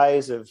early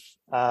phase of.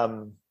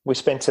 We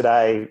spent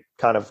today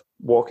kind of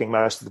walking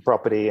most of the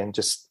property and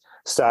just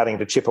starting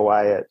to chip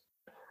away at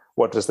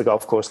what does the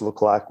golf course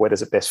look like, where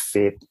does it best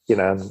fit,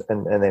 and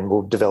then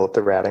we'll develop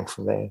the routing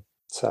from there.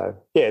 So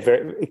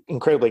very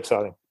incredibly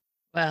exciting.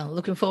 Well,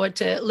 looking forward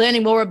to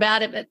learning more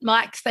about it. But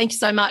Mike, thank you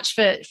so much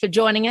for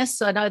joining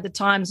us. I know the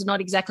times are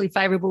not exactly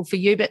favourable for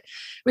you, but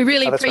we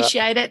really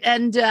appreciate it.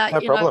 And no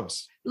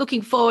problems.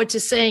 Looking forward to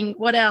seeing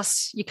what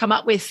else you come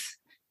up with.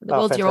 The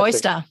world's your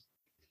oyster.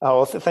 Oh,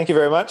 well, thank you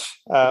very much.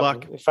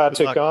 Far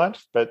too kind,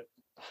 but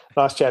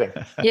nice chatting.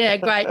 Yeah,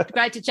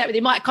 great to chat with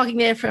you. Mike Cocking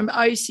there from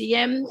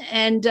OCM.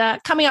 And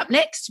coming up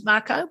next,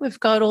 Marco, we've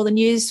got all the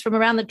news from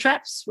around the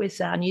traps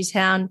with our news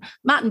hound,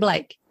 Martin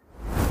Blake.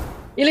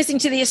 You're listening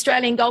to the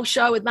Australian Golf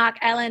Show with Mark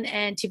Allen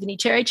and Tiffany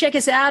Cherry. Check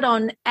us out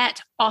on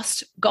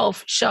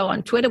 @AustGolfShow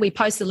on Twitter. We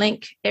post the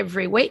link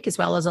every week, as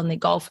well as on the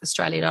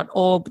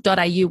golfaustralia.org.au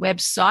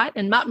website.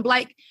 And Martin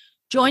Blake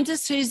joins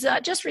us, who's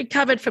just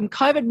recovered from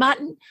COVID.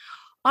 Martin,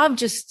 I'm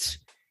just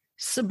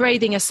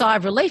breathing a sigh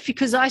of relief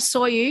because I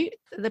saw you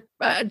the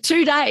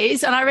 2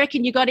 days, and I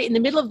reckon you got it in the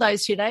middle of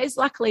those 2 days.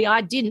 Luckily, I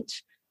didn't,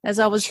 as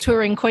I was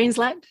touring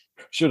Queensland.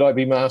 Should I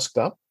be masked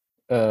up?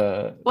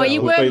 Well,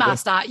 you were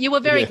masked up. You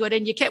were very good,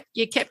 and you kept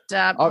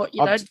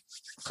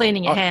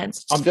cleaning your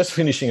hands. I'm just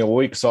finishing a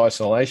week's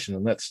isolation,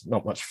 and that's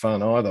not much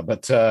fun either.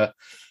 But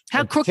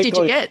how crook did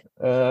you get?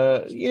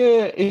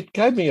 It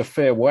gave me a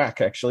fair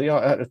whack. Actually,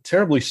 I had a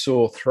terribly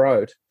sore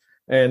throat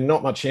and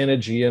not much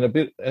energy, and a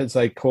bit, as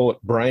they call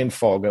it, brain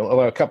fog.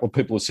 Although a couple of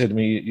people have said to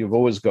me, "You've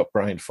always got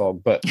brain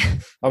fog," but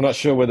I'm not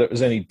sure whether it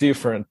was any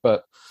different.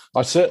 But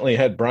I certainly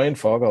had brain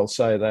fog, I'll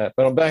say that.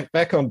 But I'm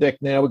back on deck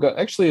now. We've got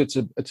it's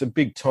a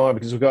big time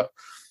because we've got,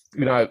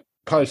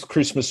 post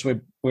Christmas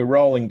we're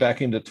rolling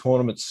back into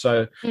tournaments.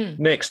 So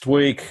next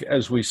week,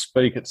 as we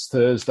speak, it's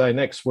Thursday.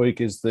 Next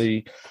week is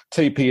the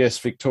TPS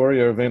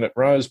Victoria event at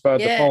Rosebud.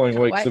 The following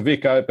week's the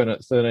Vic Open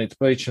at 13th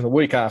Beach, and the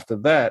week after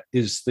that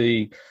is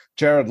the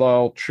Jared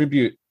Lyle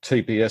Tribute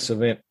TPS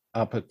event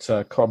up at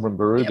Cobram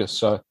Barooga. Yep.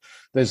 So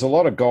there's a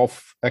lot of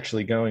golf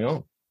actually going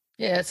on.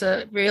 Yeah, it's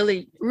a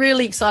really,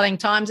 really exciting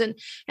times. And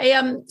hey,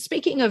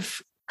 speaking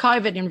of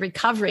COVID and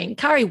recovering,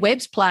 Kari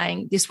Webb's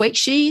playing this week.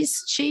 She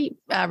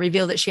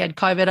revealed that she had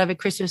COVID over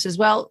Christmas as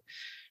well.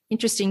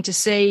 Interesting to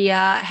see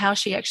how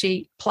she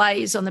actually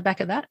plays on the back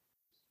of that.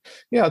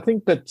 Yeah, I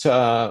think that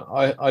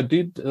I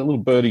did. A little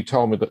birdie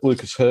told me that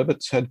Lucas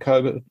Herbert's had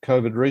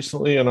COVID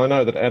recently, and I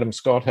know that Adam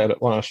Scott had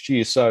it last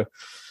year. So,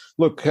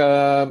 look,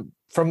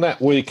 from that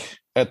week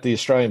at the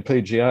Australian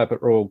PGA Open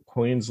at Royal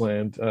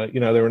Queensland, there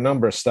were a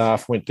number of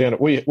staff went down.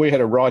 We had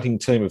a writing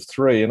team of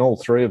 3, and all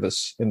 3 of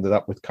us ended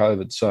up with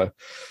COVID. So,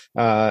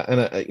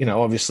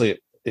 obviously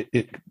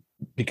it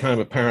became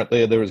apparent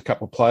there was a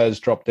couple of players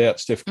dropped out.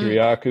 Steph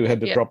Kyriakou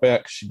had to drop out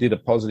because she did a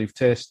positive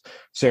test.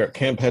 Sarah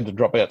Kemp had to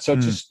drop out. So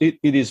it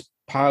is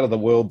part of the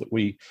world that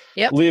we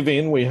live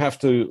in. We have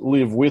to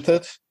live with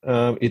it.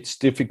 It's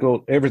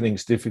difficult.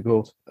 Everything's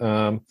difficult.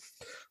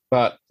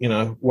 But,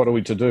 what are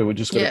we to do? We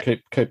just got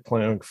to keep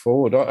ploughing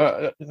forward.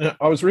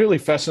 I was really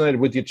fascinated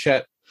with your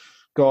chat,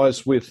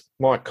 guys, with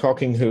Mike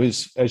Cocking, who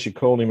is, as you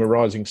called him, a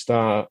rising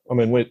star. I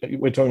mean, we're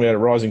talking about a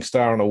rising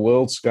star on a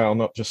world scale,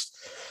 not just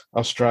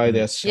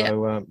Australia.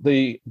 So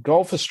the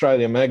Golf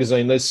Australia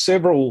magazine, there's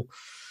several.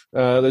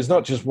 There's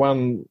not just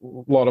one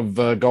lot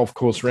of golf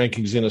course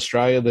rankings in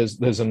Australia.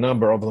 There's a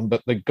number of them,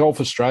 but the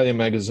Golf Australia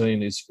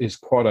magazine is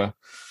quite a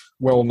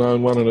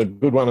well-known one and a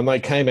good one. And they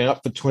came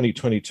out for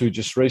 2022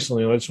 just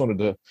recently. And I just wanted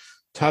to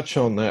touch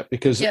on that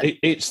because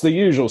it's the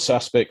usual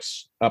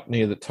suspects up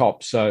near the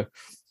top. So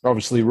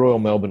obviously Royal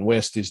Melbourne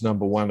West is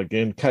number 1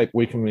 again. Cape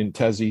Wickham in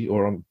Tassie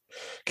or on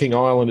King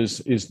Island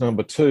is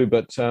number 2.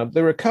 But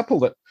there are a couple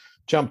that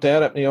jumped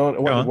out at me on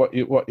what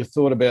you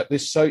thought about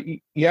this. So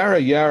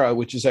Yarra,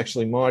 which is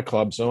actually my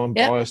club, so I'm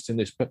biased in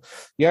this, but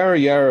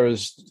Yarra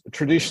has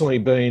traditionally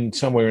been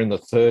somewhere in the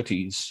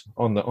 30s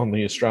on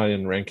the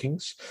Australian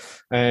rankings,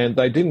 and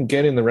they didn't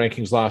get in the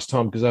rankings last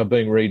time because they were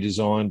being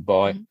redesigned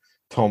by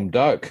Tom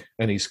Doak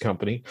and his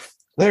company.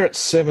 They're at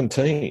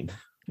 17,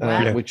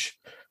 which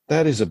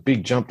that is a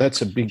big jump.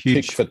 That's a big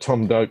kick for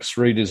Tom Doak's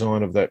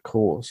redesign of that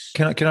course.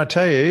 Can I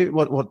tell you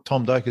what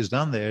Tom Doak has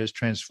done there is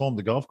transformed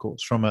the golf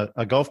course from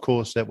a golf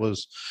course that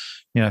was,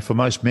 for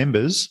most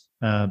members,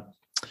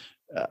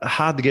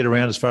 hard to get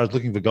around as far as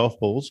looking for golf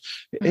balls.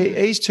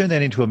 He's turned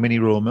that into a mini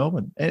Royal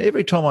Melbourne. And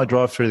every time I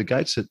drive through the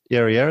gates at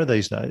Yarra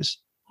these days,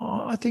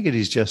 I think it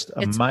is just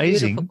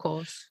amazing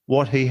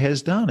what he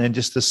has done and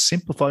just to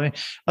simplify.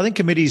 I think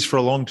committees for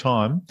a long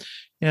time,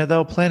 they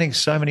were planting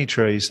so many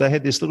trees. They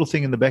had this little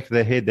thing in the back of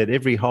their head that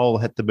every hole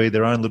had to be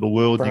their own little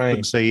world. Right. You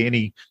couldn't see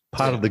any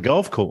part of the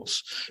golf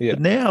course. Yeah.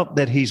 But now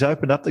that he's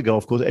opened up the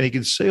golf course and he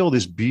can see all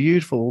this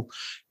beautiful,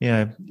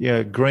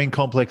 green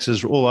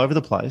complexes all over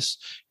the place,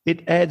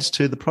 it adds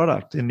to the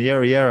product. And the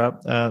Yarra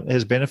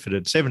has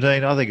benefited.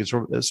 17, I think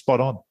it's spot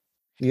on.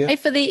 Yeah. Hey,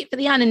 for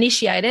the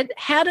uninitiated,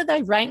 how do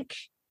they rank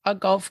a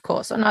golf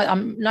course? I know,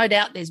 no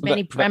doubt there's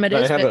many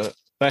parameters.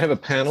 They have a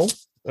panel,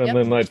 and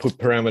then they put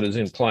parameters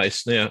in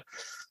place. Now,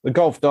 the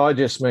Golf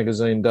Digest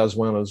magazine does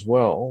one as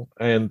well,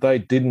 and they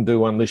didn't do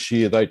one this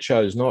year. They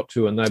chose not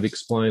to, and they've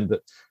explained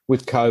that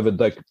with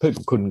COVID,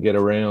 people couldn't get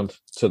around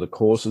to the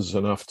courses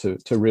enough to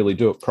really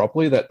do it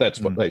properly. That's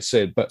what they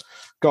said. But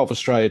Golf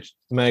Australia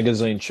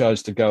magazine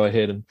chose to go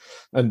ahead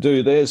and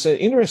do theirs.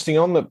 Interesting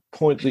on the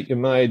point that you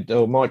made,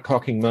 or Mike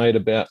Cocking made,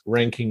 about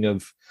ranking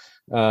of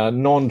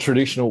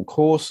non-traditional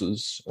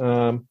courses.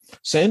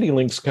 Sandy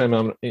Links came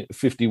on at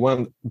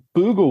 51.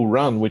 Boogle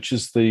Run, which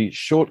is the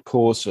short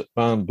course at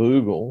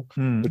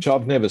Barnbougle, which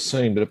I've never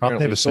seen, but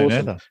apparently I've never seen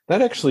either.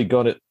 That actually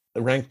got it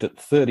ranked at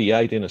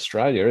 38 in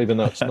Australia, even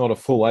though it's not a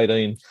full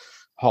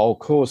 18-hole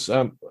course.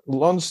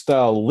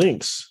 Lonsdale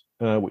Links,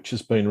 which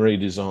has been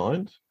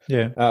redesigned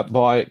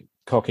by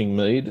Cocking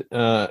Mead,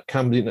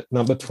 comes in at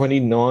number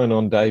 29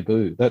 on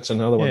debut. That's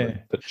another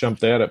one that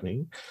jumped out at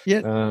me.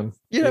 One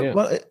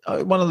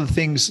of the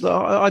things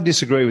I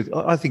disagree with,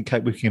 I think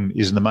Cape Wickham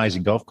is an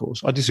amazing golf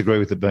course. I disagree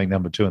with it being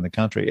number 2 in the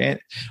country. And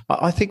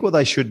I think what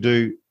they should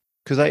do,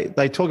 because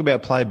they talk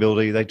about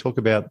playability, they talk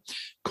about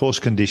course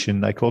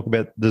condition, they talk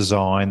about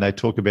design, they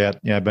talk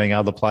about being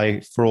able to play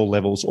for all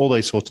levels, all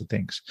these sorts of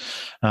things,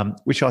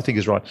 which I think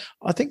is right.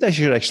 I think they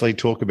should actually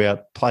talk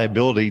about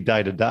playability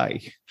day to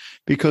day,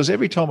 because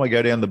every time I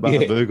go down the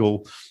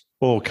Barnbougle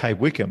or Cape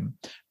Wickham,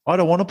 I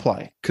don't want to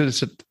play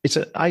because it's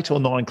an 8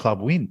 or 9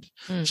 club wind.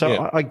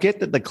 So I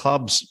get that the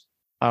clubs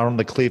are on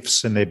the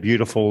cliffs and they're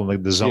beautiful and the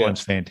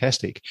design's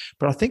fantastic,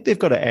 but I think they've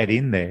got to add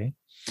in there.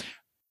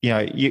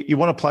 You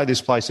want to play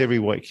this place every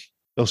week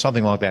or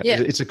something like that. Yeah.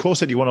 It's a course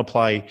that you want to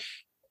play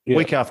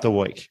week after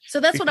week. So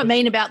that's what I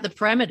mean about the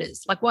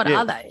parameters. Like, what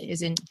are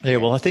they?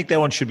 Well, I think that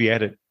one should be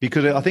added,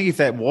 because I think if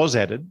that was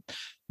added,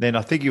 then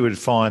I think you would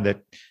find that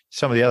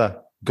some of the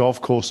other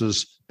golf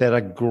courses that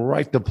are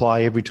great to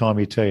play every time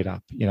you tee it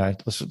up. You know,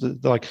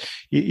 like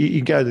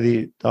you go to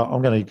the.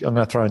 I'm going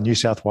to throw in New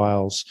South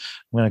Wales.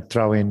 I'm going to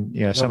throw in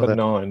some number of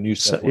the 9 New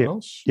South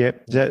Wales.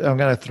 Yep. I'm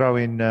going to throw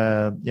in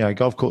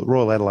golf course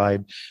Royal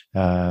Adelaide,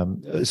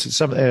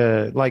 some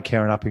Lake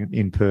Carron up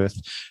in Perth.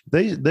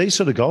 These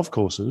sort of golf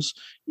courses,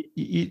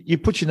 you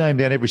put your name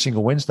down every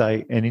single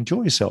Wednesday and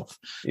enjoy yourself.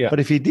 Yeah. But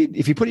if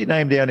you put your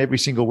name down every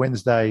single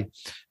Wednesday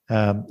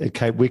at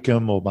Cape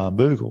Wickham or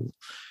Barnbougle,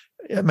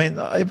 I mean,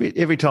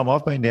 every time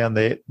I've been down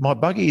there, my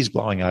buggy is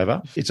blowing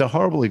over. It's a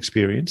horrible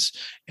experience,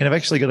 and I've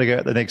actually got to go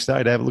out the next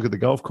day to have a look at the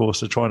golf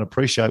course to try and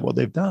appreciate what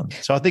they've done.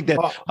 So I think that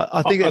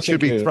I think that should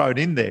be thrown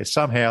in there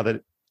somehow.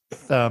 That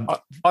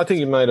I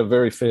think you made a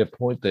very fair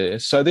point there.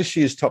 So this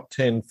year's top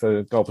 10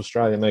 for Golf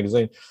Australia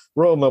magazine: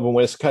 Royal Melbourne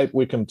West, Cape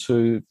Wickham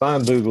 2,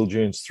 Barnbougle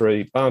Dunes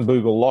 3,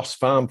 Barnbougle Lost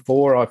Farm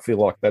 4. I feel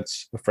like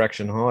that's a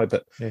fraction high,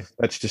 but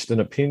that's just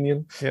an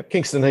opinion. Yep.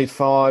 Kingston Heath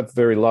 5,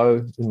 very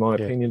low in my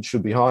opinion,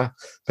 should be higher.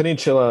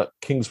 Peninsula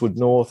Kingswood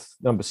North,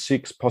 number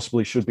 6,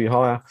 possibly should be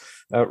higher.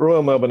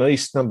 Royal Melbourne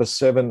East, number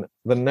 7.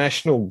 The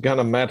National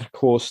Gunnamatta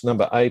course,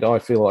 number 8. I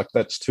feel like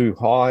that's too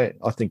high.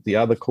 I think the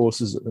other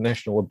courses at the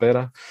National are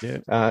better.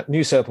 Yeah.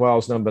 New South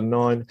Wales, number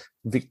 9.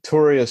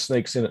 Victoria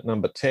sneaks in at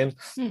number 10.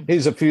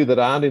 Here's a few that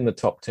aren't in the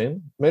top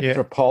 10.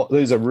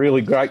 These are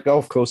really great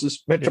golf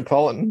courses.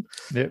 Metropolitan.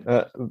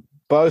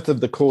 Both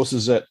of the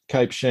courses at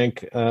Cape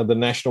Shank, the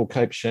National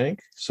Cape Shank,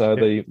 so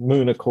the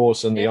Moona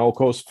course and the Old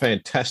course,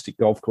 fantastic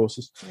golf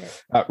courses.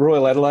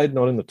 Royal Adelaide,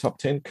 not in the top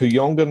 10.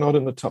 Kooyonga, not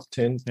in the top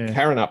 10.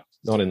 Karrinyup,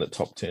 not in the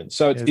top 10.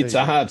 So it's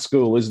a hard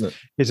school, isn't it?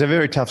 It's a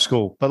very tough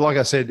school. But like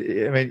I said,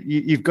 I mean,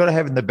 you've got to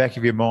have in the back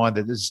of your mind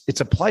that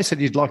it's a place that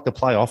you'd like to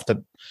play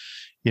often,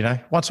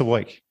 once a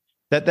week.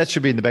 That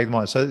should be in the back of the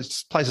mind. So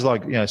it's places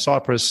like,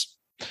 Cypress,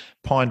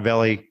 Pine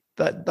Valley,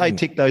 they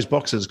tick those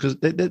boxes because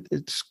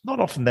it's not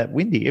often that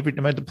windy.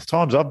 The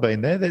times I've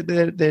been there,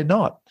 they're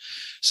not.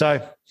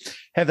 So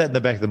have that in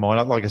the back of the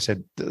mind. Like I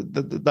said,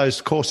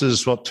 those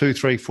courses, 2,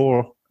 3,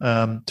 4,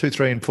 2,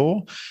 3, and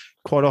 4.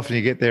 Quite often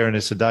you get there and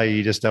it's a day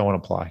you just don't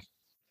want to play.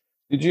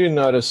 Did you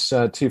notice,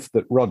 Tiff,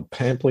 that Rod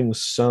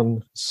Pampling's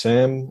son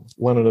Sam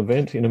won an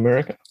event in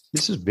America?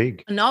 This is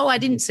big. No, I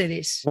didn't see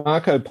this.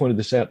 Marco pointed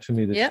this out to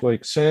me this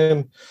week.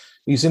 Sam,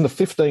 he's in the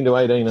 15 to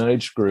 18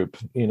 age group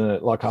in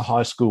a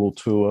high school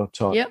tour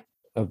type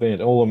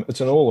event. It's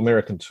an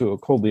all-American tour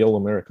called the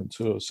All-American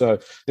Tour. So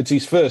it's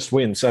his first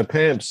win. So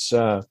Pamps,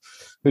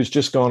 who's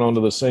just gone on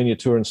to the senior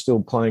tour and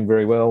still playing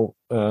very well,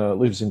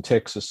 lives in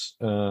Texas.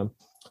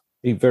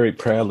 He very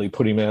proudly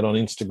put him out on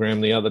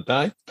Instagram the other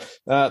day.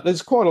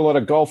 There's quite a lot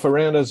of golf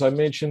around, as I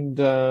mentioned.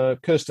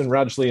 Kirsten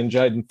Rudgley and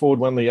Jaden Ford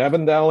won the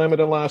Avondale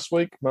Amateur last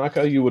week.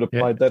 Marco, you would have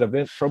played that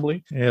event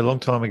probably. Yeah, a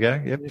long time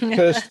ago.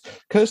 Yep.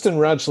 Kirsten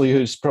Rudgley,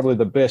 who's probably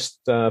the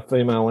best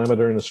female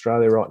amateur in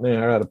Australia right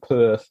now, out of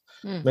Perth,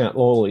 Mount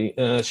Lawley.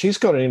 She's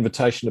got an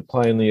invitation to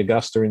play in the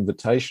Augusta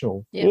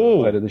Invitational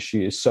later this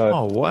year.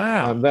 So,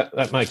 wow,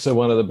 that makes her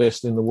one of the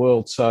best in the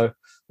world. So.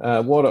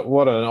 What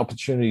an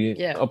opportunity!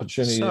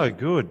 So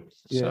good,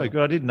 so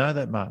good. I didn't know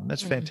that, Martin.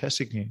 That's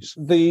fantastic news.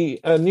 The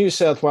New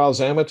South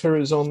Wales Amateur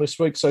is on this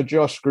week. So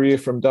Josh Greer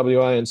from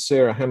WA and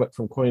Sarah Hammett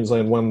from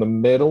Queensland won the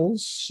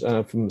medals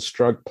from the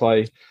stroke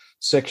play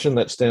section.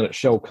 That's down at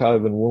Shell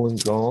Cove and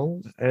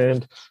Wollongong.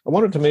 And I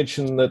wanted to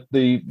mention that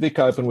the Vic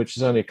Open, which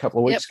is only a couple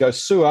of weeks ago,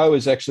 Sue O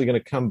is actually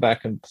going to come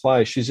back and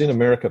play. She's in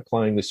America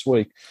playing this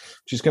week.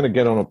 She's going to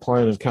get on a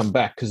plane and come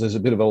back because there's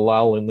a bit of a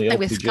lull in the LPGA.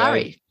 With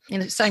Curry. In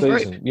the same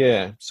season. group.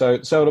 Yeah. So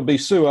it'll be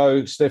Sue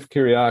O, Steph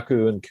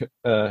Kiriakou and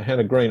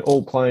Hannah Green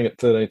all playing at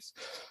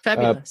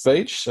 13th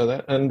Beach. So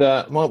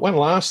that one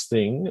last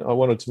thing I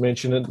wanted to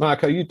mention, and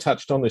Marco, you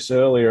touched on this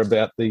earlier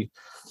about the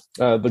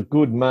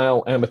good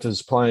male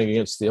amateurs playing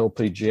against the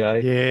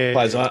LPGA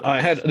players.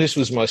 I had this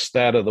was my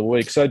stat of the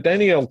week. So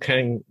Danielle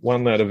Kang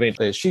won that event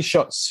there. She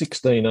shot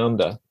 16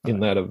 under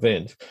in that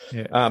event.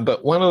 Yeah.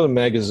 But one of the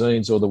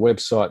magazines or the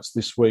websites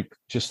this week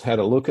just had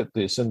a look at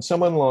this, and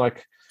someone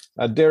like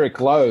Derek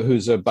Lowe,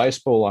 who's a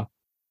baseballer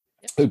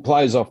who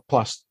plays off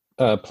plus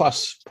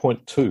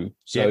 0.2.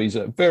 So he's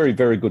a very,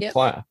 very good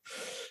player.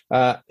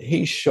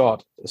 He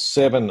shot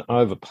 7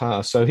 over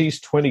par. So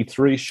he's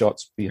 23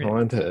 shots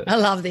behind her. I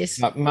love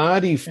this.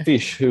 Marty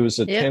Fish, who is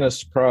a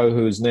tennis pro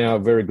who is now a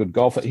very good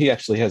golfer, he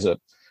actually has a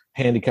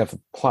handicap of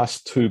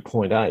plus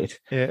 2.8.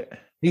 Yeah.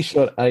 He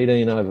shot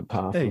 18 over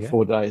par for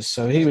 4 days.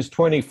 So he was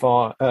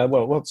 25.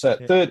 What's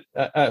that?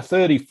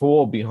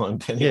 34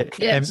 behind Daniel.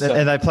 Yeah. And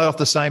they play off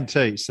the same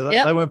tees. So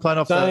they weren't playing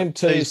off same the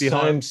tees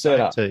behind same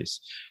setup. Tees.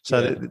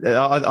 So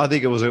I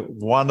think it was a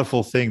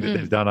wonderful thing that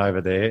they've done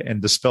over there,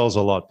 and dispels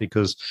a lot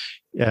because,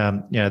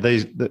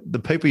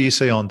 the people you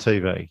see on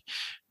TV,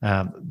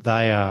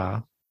 they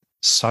are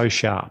so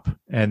sharp,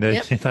 and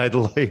they'd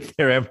leave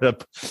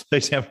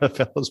these amateur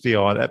fellas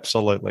behind.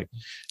 Absolutely.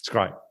 It's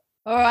great.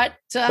 All right.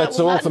 That's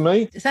all for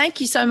me.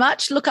 Thank you so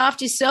much. Look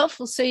after yourself.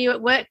 We'll see you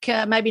at work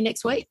maybe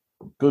next week.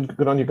 Good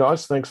on you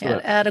guys. Thanks for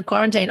that. Out of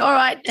quarantine. All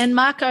right. And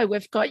Marco,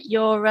 we've got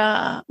your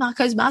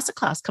Marco's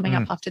masterclass coming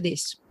up after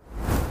this.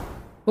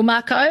 Well,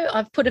 Marco,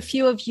 I've put a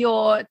few of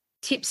your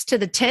tips to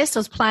the test. I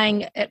was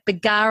playing at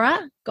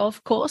Bargara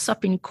Golf Course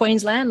up in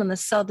Queensland on the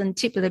southern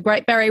tip of the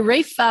Great Barrier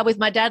Reef with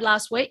my dad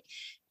last week.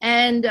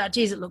 And,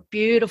 geez, it looked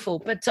beautiful.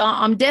 But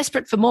I'm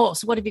desperate for more.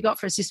 So what have you got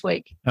for us this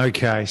week?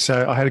 Okay,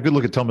 so I had a good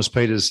look at Thomas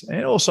Pieters.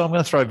 And also I'm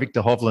going to throw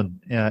Victor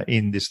Hovland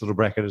in this little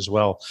bracket as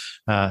well,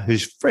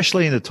 who's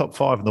freshly in the top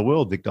 5 in the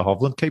world, Victor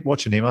Hovland. Keep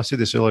watching him. I said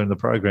this earlier in the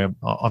program.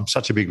 I'm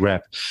such a big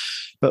rap.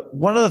 But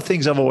one of the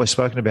things I've always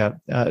spoken about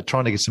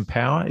trying to get some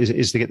power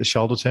is to get the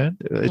shoulder turn.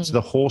 It's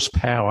the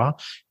horsepower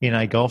in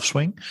a golf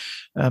swing.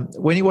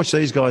 When you watch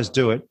these guys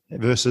do it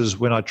versus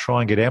when I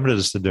try and get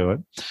amateurs to do it,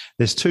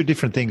 there's two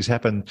different things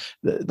happen.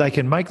 They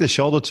can make the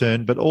shoulder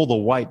turn, but all the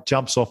weight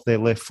jumps off their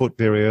left foot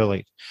very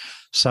early.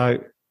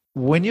 So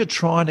when you're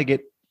trying to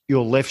get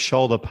your left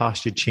shoulder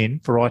past your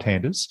chin for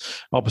right-handers,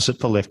 opposite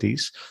for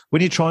lefties,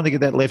 when you're trying to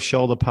get that left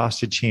shoulder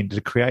past your chin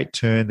to create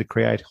turn, to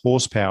create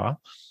horsepower,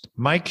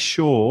 make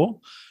sure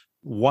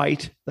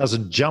weight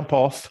doesn't jump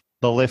off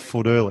the left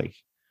foot early.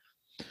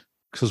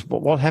 Because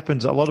what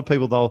happens, a lot of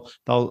people,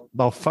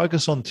 they'll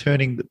focus on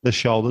turning the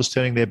shoulders,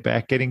 turning their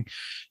back, getting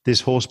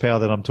this horsepower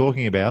that I'm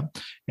talking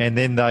about, and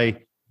then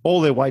all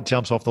their weight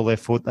jumps off the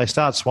left foot. They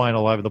start swaying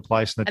all over the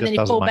place, and it just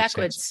doesn't make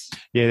sense.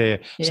 Yeah.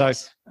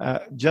 Yes. So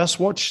just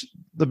watch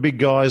the big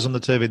guys on the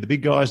TV, the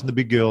big guys and the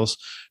big girls.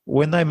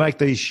 When they make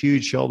these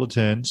huge shoulder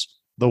turns,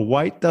 the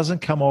weight doesn't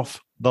come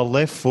off the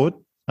left foot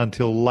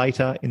until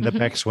later in the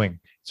backswing.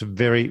 It's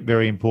very,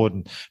 very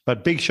important.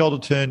 But big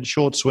shoulder turn,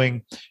 short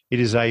swing, it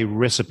is a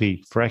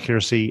recipe for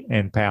accuracy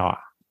and power.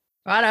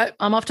 Righto,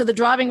 I'm off to the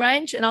driving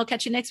range, and I'll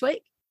catch you next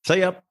week.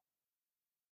 See ya.